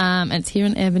 Yep. And it's here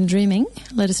on Urban Dreaming.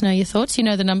 Let us know your thoughts. You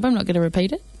know the number. I'm not going to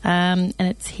repeat it. And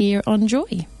it's here on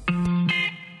Joy.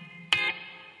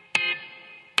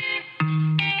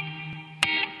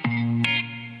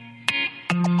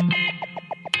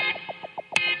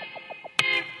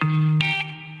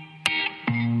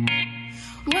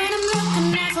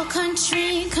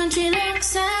 Country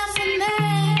looks out for me.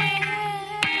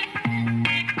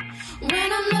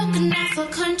 When I'm looking out for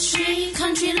country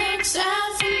looks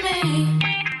out for me.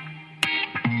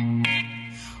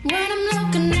 When I'm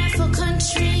looking out for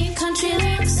country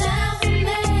looks out for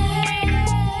me.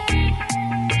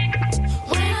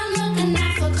 When I'm looking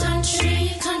out for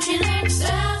country looks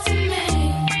out for me.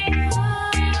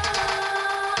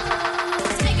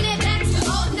 Taking it back to the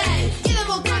old days. Give them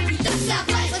more country, that's our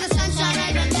place. Where the sunshine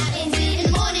rays and mountains in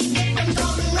the morning, get them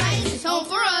golden rays. It's home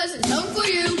for us, it's home for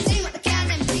you. See what the cows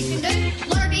and pigs can do.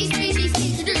 What are these species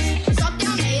introduced? Stop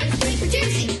down there, it's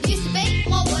reproduce.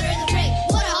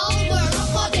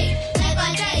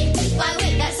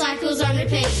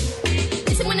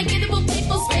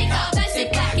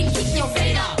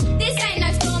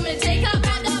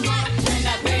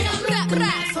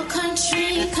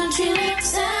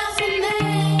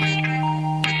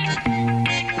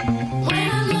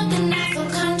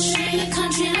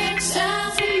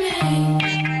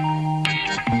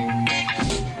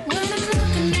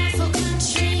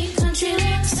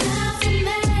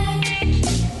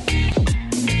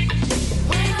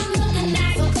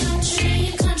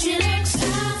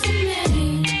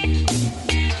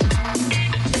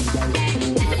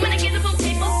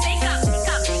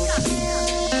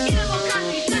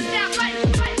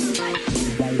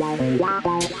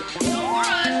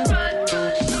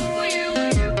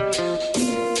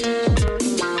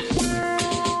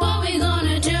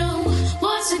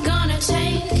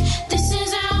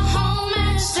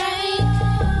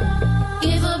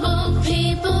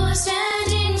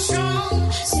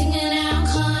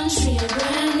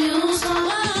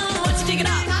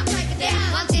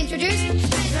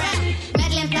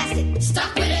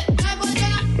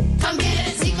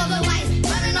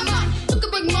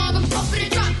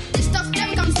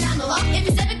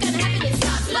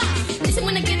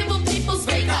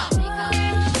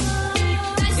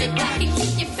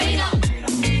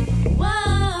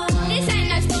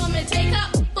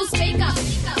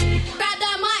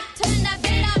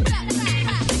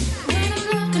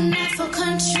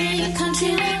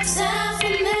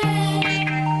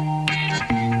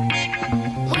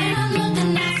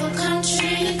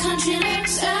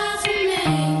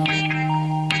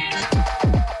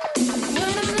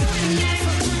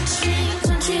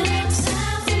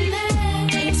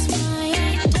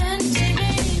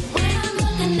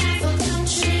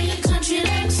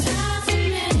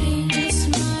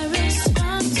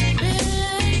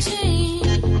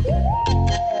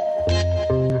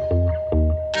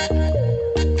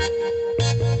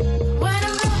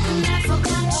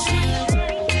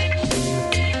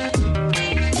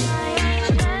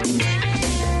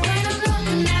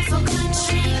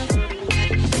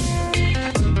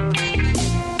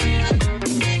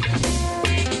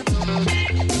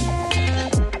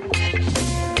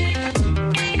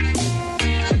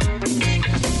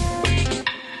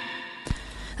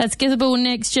 That's Githable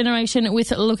Next Generation with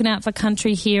Looking Out for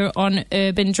Country here on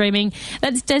Urban Dreaming.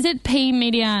 That's Desert P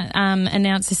Media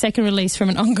announced the second release from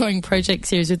an ongoing project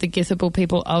series with the Githable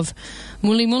people of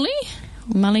Mully,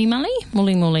 I'm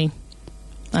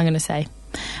going to say.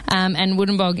 And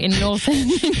Woodenbog in Northern...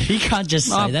 You can't just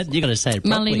say that. You've got to say it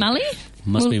properly. Mully.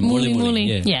 Must be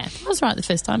Mully. Yeah, I was right the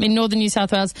first time. In northern New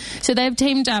South Wales. So they've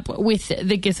teamed up with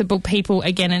the Githable people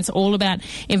again. It's all about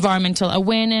environmental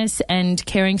awareness and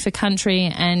caring for country.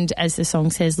 And as the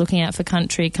song says, looking out for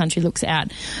country. Country looks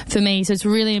out for me. So it's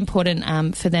really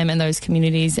important for them and those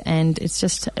communities. And it's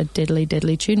just a deadly,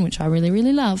 deadly tune, which I really,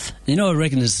 really love. You know, I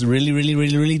reckon it's really, really,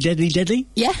 really, really deadly.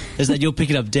 Yeah. Is that you're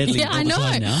picking up deadly yeah, all I the know.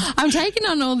 time now? I'm taking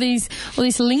on all this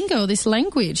lingo, this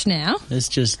language now. It's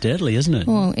just deadly, isn't it?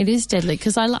 Well, it is deadly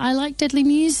because I like deadly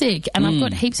music, and I've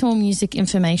got heaps more music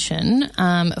information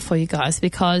for you guys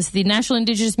because the National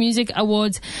Indigenous Music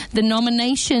Awards, the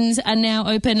nominations are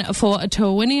now open for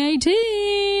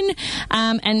 2018,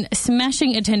 and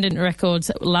smashing attendant records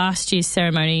last year's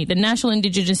ceremony. The National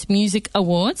Indigenous Music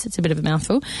Awards, it's a bit of a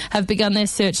mouthful, have begun their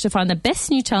search to find the best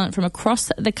new talent from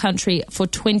across the country for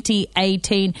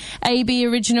 2018. AB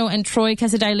Original and Troy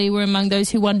Casadei were among those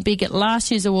who won big at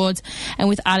last year's awards, and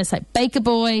with artists like Baker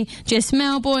Boy, Jess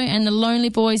Malboy and the Lonely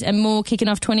Boys and more kicking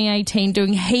off 2018,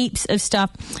 doing heaps of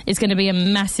stuff. It's going to be a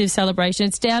massive celebration.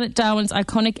 It's down at Darwin's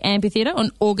iconic amphitheatre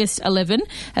on August 11.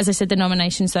 As I said, the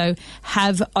nominations, though,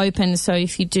 have opened. So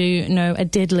if you do know a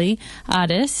deadly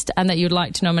artist and that you'd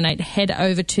like to nominate, head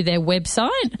over to their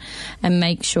website and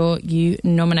make sure you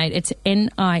nominate. It's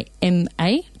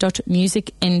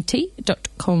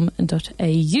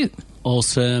nima.musicnt.com.au.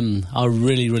 Awesome. I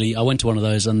went to one of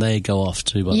those and they go off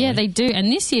too, by the way. Yeah, they do.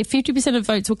 And this year, 50% of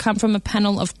votes will come from a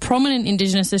panel of prominent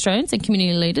Indigenous Australians and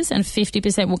community leaders, and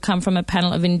 50% will come from a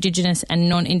panel of Indigenous and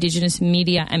non-Indigenous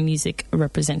media and music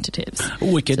representatives.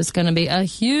 Wicked. So it's going to be a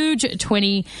huge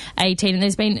 2018. And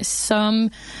there's been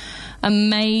some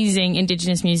amazing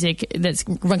Indigenous music that's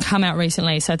come out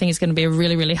recently, so I think it's going to be a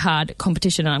really, really hard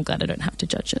competition, and I'm glad I don't have to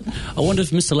judge it. I wonder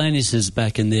if Miscellaneous is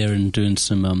back in there and doing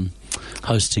some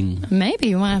hosting.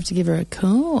 Maybe we might have to give her a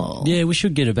call. Yeah, we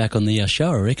should get her back on the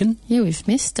show, I reckon. Yeah, we've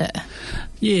missed her.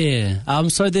 Yeah.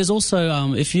 So there's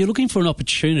also, if you're looking for an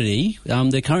opportunity,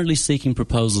 they're currently seeking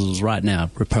proposals right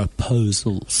now.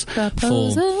 Proposals.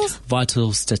 For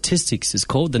Vital Statistics is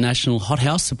called, the National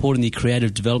Hothouse, supporting the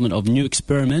creative development of new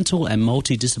experimental and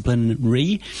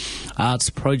multidisciplinary arts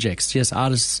projects. Yes,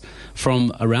 artists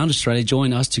from around Australia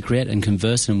join us to create and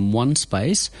converse in one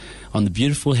space on the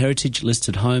beautiful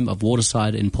heritage-listed home of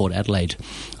Waterside in Port Adelaide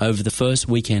over the first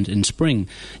weekend in spring.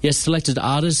 Yes, selected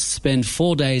artists spend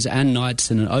 4 days and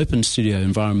nights in an open studio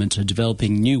environment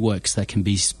developing new works that can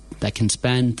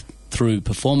span through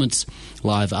performance,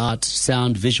 live art,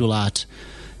 sound, visual art,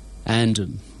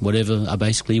 and whatever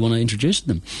basically you want to introduce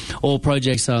them. All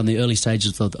projects are in the early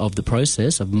stages of the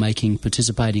process of making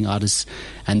participating artists,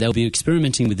 and they'll be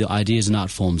experimenting with the ideas and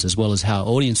art forms as well as how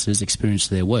audiences experience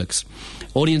their works.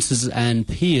 Audiences and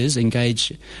peers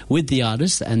engage with the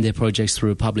artists and their projects through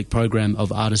a public program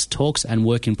of artist talks and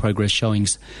work-in-progress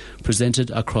showings presented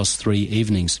across 3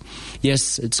 evenings.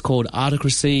 Yes, it's called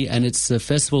Artocracy, and it's a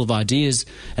festival of ideas,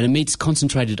 and it meets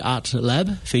Concentrated Art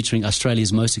Lab featuring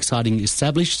Australia's most exciting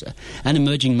established and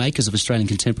emerging makers of Australian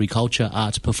contemporary culture,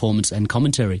 art, performance and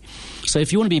commentary. So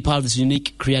if you want to be part of this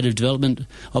unique creative development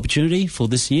opportunity for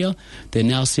this year, they're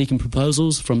now seeking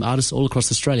proposals from artists all across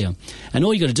Australia. And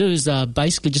all you got to do is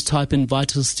basically just type in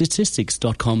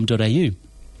vitalstatistics.com.au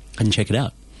and check it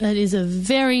out. That is a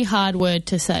very hard word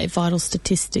to say, vital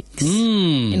statistics,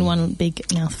 in one big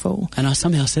mouthful. And I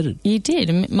somehow said it. You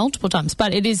did, multiple times.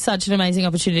 But it is such an amazing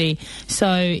opportunity.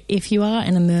 So if you are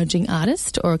an emerging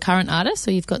artist or a current artist,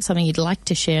 or you've got something you'd like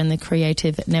to share in the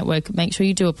Creative Network, make sure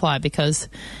you do apply because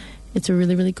it's a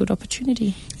really, really good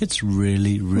opportunity. It's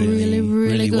really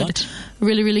good. What?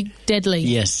 Really, really deadly.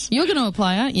 Yes. You're going to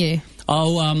apply, aren't you?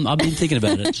 Oh, I've been thinking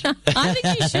about it. I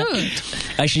think you should.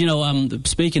 Actually, you know,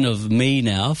 speaking of me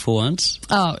now, for once.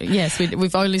 Oh, yes,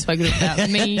 we've only spoken about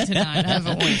me tonight,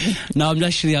 haven't we? No, I'm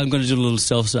going to do a little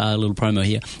little promo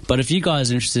here. But if you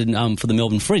guys are interested in, for the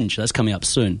Melbourne Fringe, that's coming up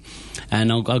soon. And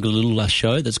I've got a little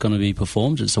show that's going to be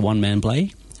performed. It's a one-man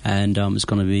play. And it's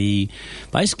going to be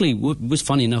basically, it was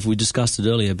funny enough, we discussed it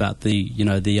earlier about the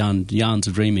yarns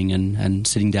of dreaming and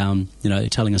sitting down,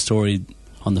 telling a story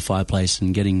on the fireplace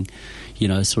and getting,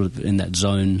 sort of in that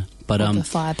zone. But the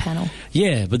fire panel.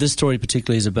 Yeah, but this story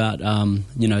particularly is about,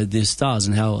 the stars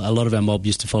and how a lot of our mob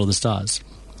used to follow the stars.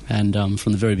 And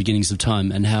from the very beginnings of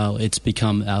time, and how it's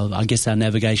become, our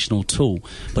navigational tool.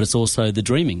 But it's also the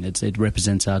dreaming. It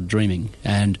represents our dreaming.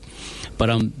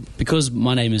 But because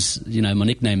my name is, my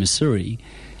nickname is Suri,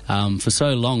 For so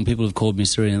long, people have called me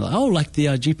Siri and like, oh, like the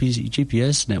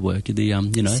GPS network, the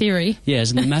you know, Siri. Yeah,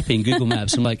 it's the mapping, Google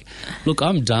Maps. I'm like, look,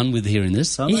 I'm done with hearing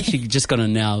this. So I'm actually just going to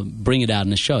now bring it out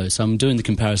in a show. So I'm doing the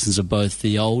comparisons of both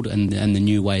the old and the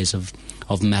new ways of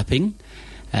mapping.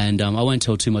 And I won't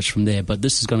tell too much from there, but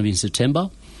this is going to be in September,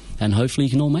 and hopefully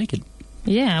you can all make it.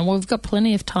 Yeah, well, we've got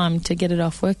plenty of time to get it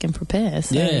off work and prepare.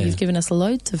 So you've given us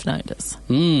loads of notice.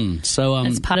 So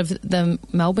it's part of the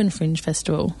Melbourne Fringe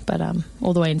Festival, but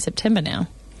all the way in September now.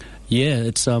 Yeah,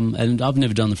 it's and I've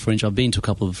never done the Fringe. I've been to a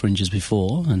couple of Fringes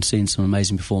before and seen some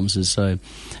amazing performances. So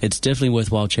it's definitely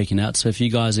worthwhile checking out. So if you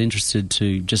guys are interested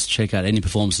to just check out any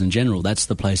performance in general, that's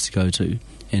the place to go to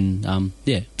in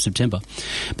September.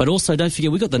 But also don't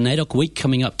forget we've got the NAIDOC week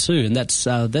coming up too, and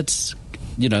that's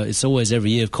you know, it's always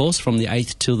every year, of course, from the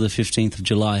 8th till the 15th of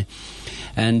July.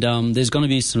 And there's going to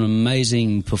be some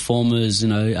amazing performers, you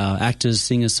know, actors,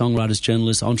 singers, songwriters,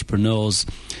 journalists, entrepreneurs,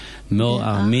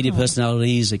 media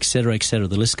personalities, etc., etc.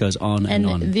 The list goes on and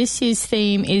on. This year's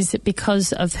theme is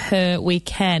Because of Her We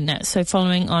Can. So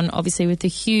following on, obviously, with the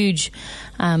huge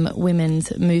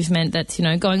women's movement that's, you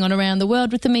know, going on around the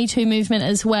world with the Me Too movement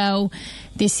as well,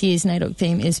 this year's NAIDOC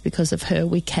theme is Because of Her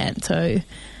We Can. So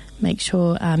make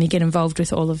sure you get involved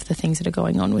with all of the things that are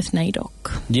going on with NAIDOC.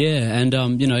 Yeah, and,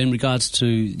 you know, in regards to,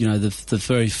 you know, the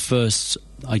very first,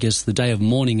 I guess, the day of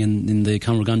mourning in the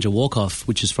Kamaruganja walk-off,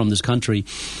 which is from this country,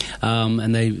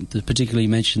 and they particularly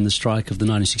mentioned the strike of the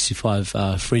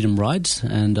 1965 Freedom Rides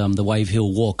and the Wave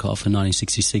Hill walk-off in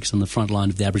 1966 on the front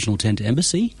line of the Aboriginal Tent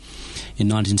Embassy in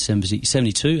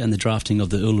 1972 and the drafting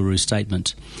of the Uluru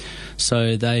Statement.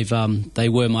 So they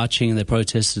were marching and they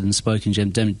protested and spoke in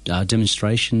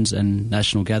demonstrations and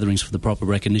national gatherings for the proper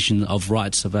recognition of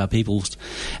rights of our peoples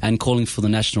and calling for the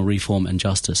national reform and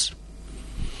justice.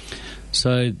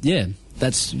 So, yeah,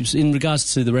 that's in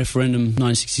regards to the referendum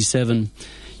 1967.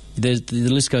 The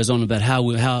list goes on about how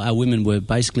our women were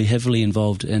basically heavily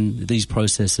involved in these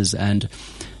processes and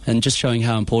just showing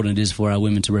how important it is for our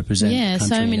women to represent country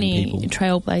so many and people.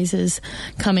 trailblazers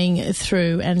coming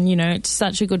through, and you know it's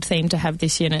such a good theme to have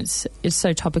this year, and it's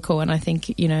so topical, and I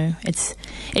think you know it's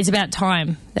about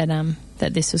time that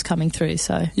that this was coming through.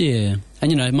 So yeah,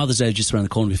 and you know Mother's Day was just around the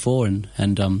corner before, and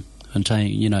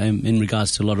you know in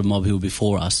regards to a lot of mob who were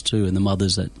before us too, and the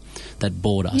mothers that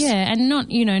bored us. Yeah, and not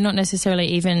necessarily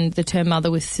even the term mother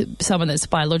with someone that's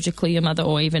biologically your mother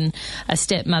or even a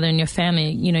stepmother in your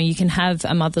family. You know, you can have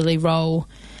a motherly role,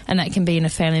 and that can be in a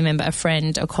family member, a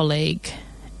friend, a colleague.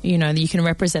 You know, you can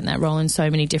represent that role in so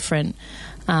many different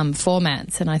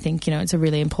formats, and I think you know it's a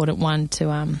really important one to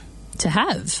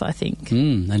have. I think.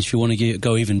 And if you want to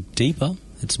go even deeper,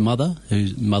 it's mother.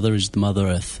 Whose mother is the Mother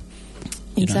Earth.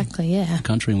 Exactly. Yeah. The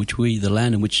country in which the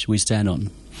land in which we stand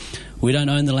on. We don't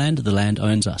own the land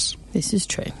owns us. This is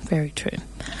true, very true.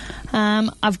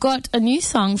 I've got a new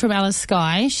song from Alice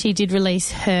Skye. She did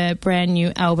release her brand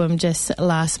new album just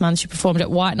last month. She performed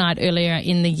at White Night earlier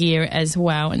in the year as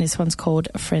well, and this one's called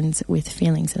Friends with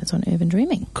Feelings, and it's on Urban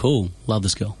Dreaming. Cool. Love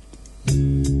this girl.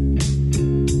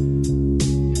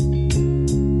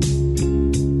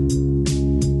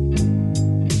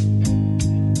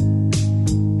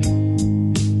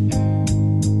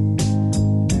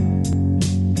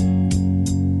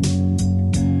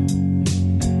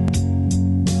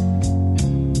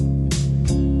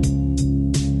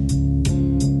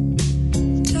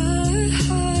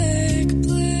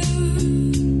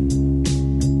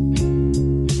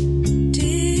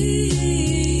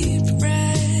 Deep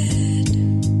red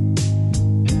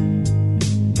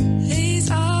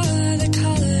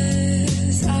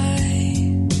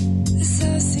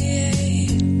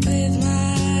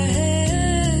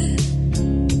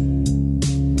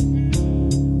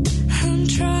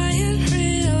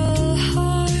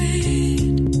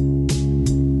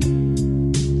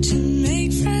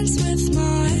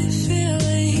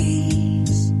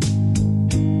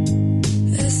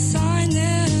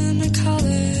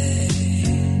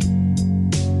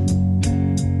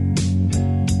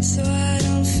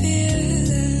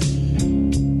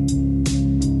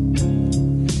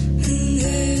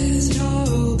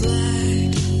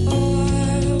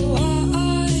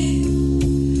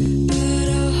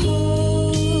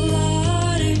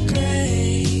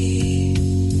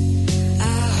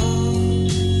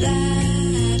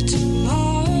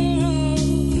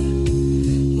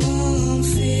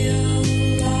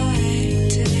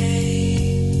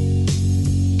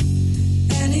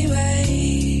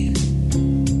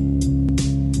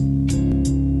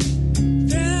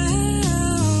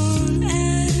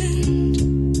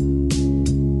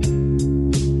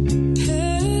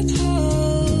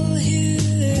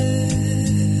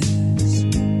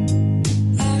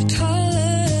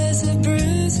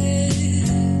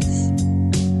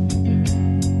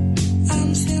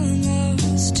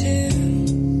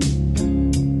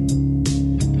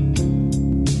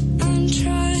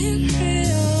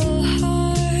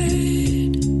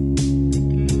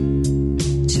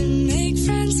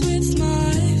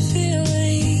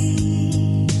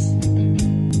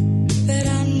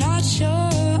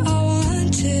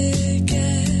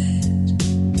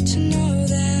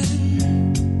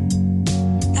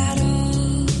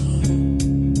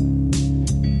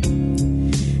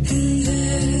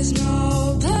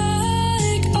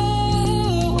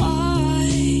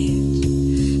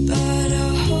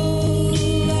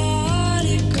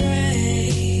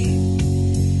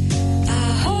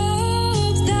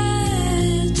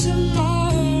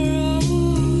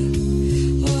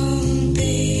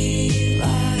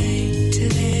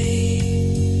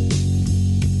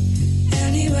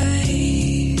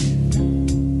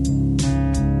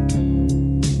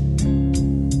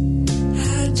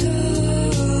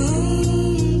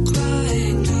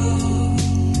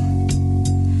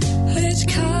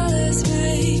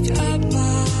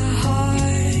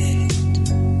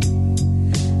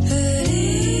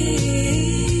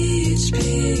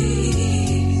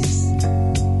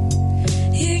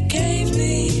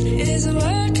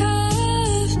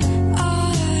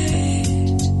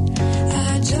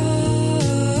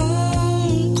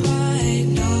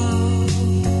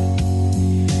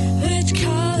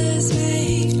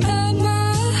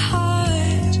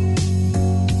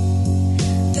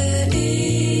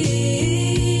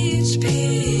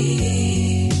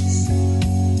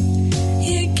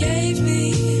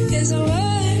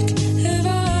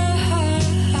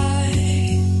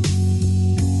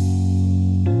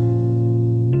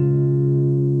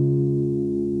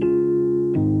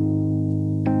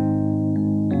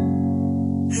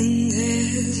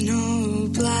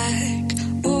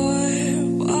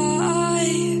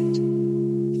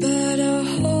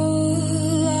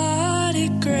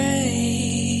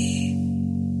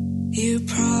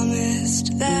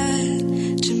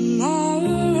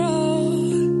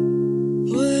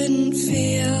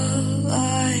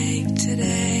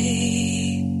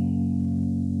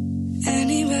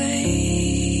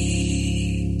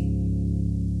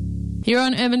You're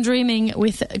on Urban Dreaming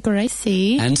with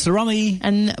Gracie. And Sarami.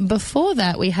 And before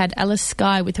that, we had Alice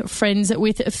Skye with Friends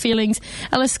with Feelings.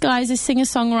 Alice Skye is a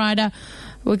singer-songwriter,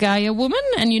 Wagaya woman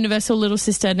and universal little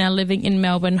sister, now living in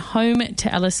Melbourne. Home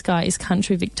to Alice Skye is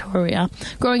country Victoria.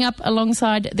 Growing up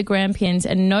alongside the Grampians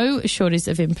and no shortage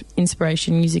of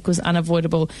inspiration, music was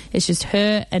unavoidable. It's just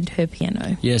her and her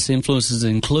piano. Yes, influences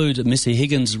include Missy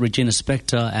Higgins, Regina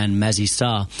Spektor and Mazzy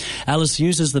Star. Alice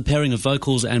uses the pairing of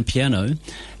vocals and piano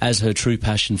as her true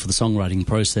passion for the songwriting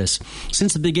process.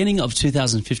 Since the beginning of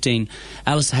 2015,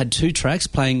 Alice had 2 tracks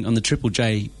playing on the Triple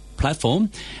J platform,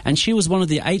 and she was one of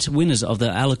the 8 winners of the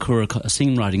Alakura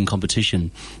songwriting competition,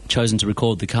 chosen to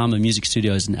record the Karma Music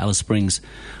Studios in Alice Springs.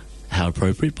 How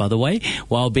appropriate, by the way,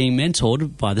 while being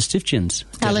mentored by the Stiffgens.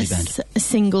 Alice's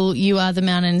single You Are the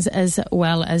Mountains, as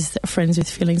well as Friends with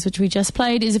Feelings, which we just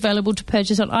played, is available to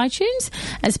purchase on iTunes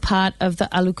as part of the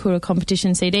Alakura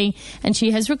competition CD, and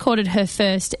she has recorded her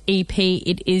first EP.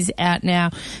 It is out now.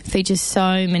 Features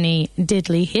so many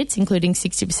deadly hits, including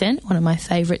 60%, one of my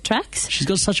favourite tracks. She's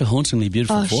got such a hauntingly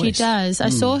beautiful voice. Oh, she does. I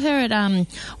saw her at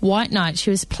White Night.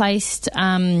 She was placed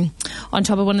on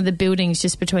top of one of the buildings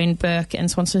just between Burke and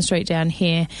Swanston Street down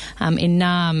here in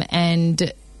Naarm,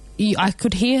 and I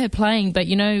could hear her playing, but,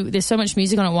 you know, there's so much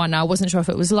music on at White Night, I wasn't sure if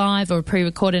it was live or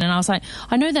pre-recorded, and I was like,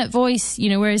 I know that voice, you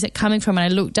know, where is it coming from? And I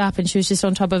looked up and she was just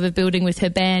on top of a building with her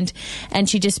band, and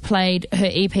she just played her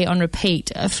EP on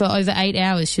repeat for over 8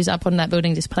 hours. She was up on that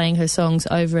building just playing her songs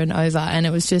over and over, and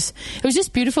it was just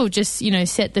beautiful, just, you know,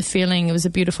 set the feeling. It was a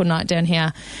beautiful night down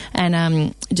here,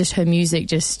 and just her music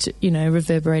just, you know,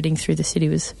 reverberating through the city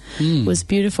was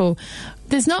beautiful.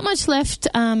 There's not much left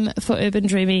for Urban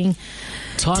Dreaming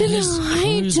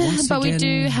tonight, but we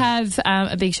do have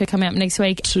a big show coming up next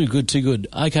week. Too good.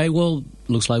 Okay, well,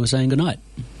 looks like we're saying goodnight.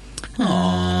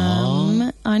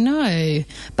 I know,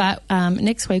 but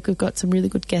next week we've got some really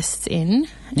good guests in.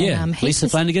 Yeah, Lisa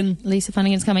Flanagan. Lisa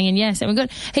Flanagan's coming in, yes. And we've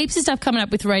got heaps of stuff coming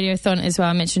up with Radiothon as well,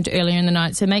 I mentioned earlier in the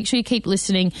night. So make sure you keep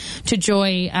listening to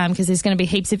Joy, because there's going to be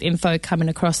heaps of info coming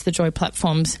across the Joy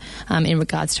platforms in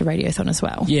regards to Radiothon as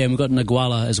well. Yeah, and we've got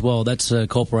Naguala as well. That's a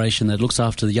corporation that looks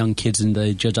after the young kids in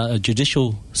the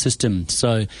judicial system.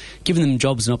 So giving them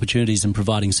jobs and opportunities and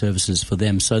providing services for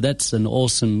them. So that's an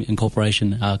awesome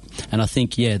incorporation. And I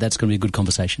think, that's going to be a good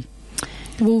conversation.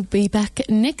 We'll be back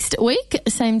next week,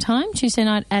 same time, Tuesday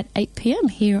night at 8 p.m.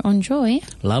 here on Joy.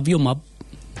 Love your mum.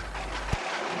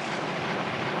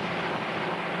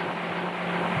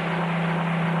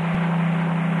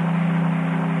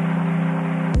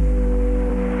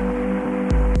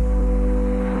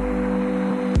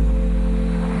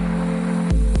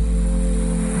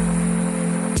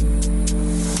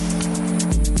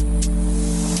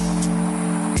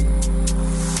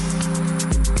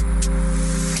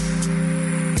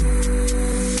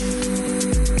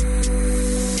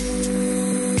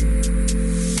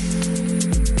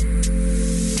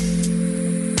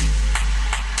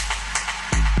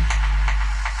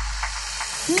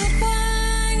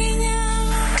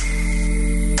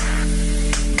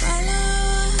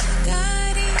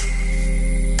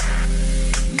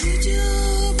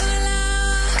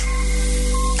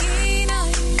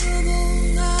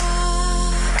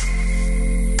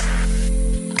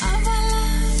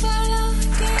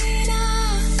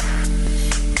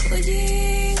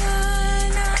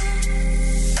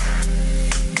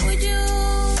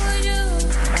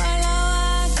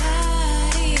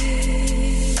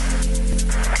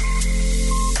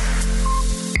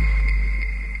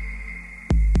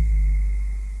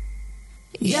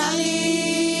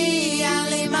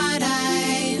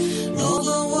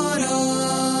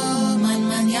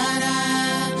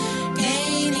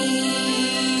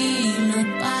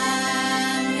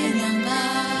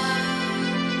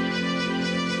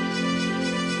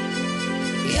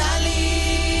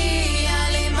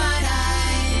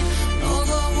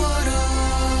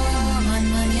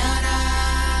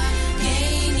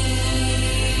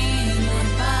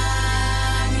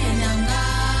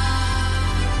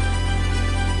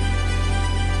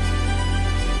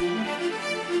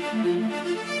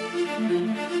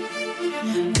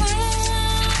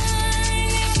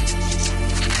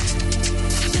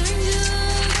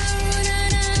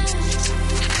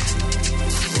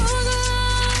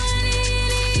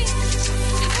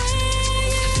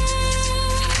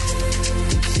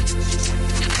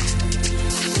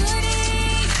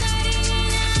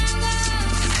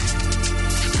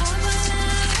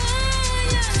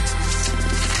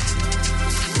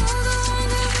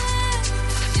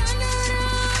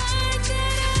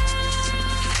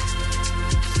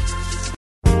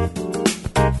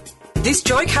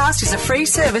 Joycast is a free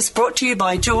service brought to you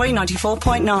by Joy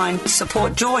 94.9.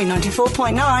 Support Joy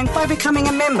 94.9 by becoming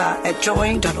a member at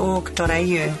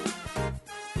joy.org.au.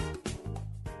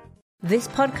 This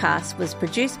podcast was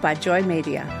produced by Joy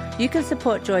Media. You can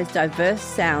support Joy's diverse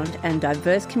sound and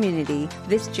diverse community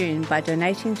this June by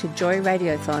donating to Joy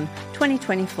Radiothon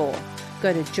 2024.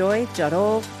 Go to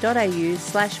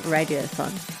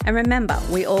joy.org.au/radiothon. And remember,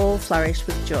 we all flourish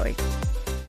with joy.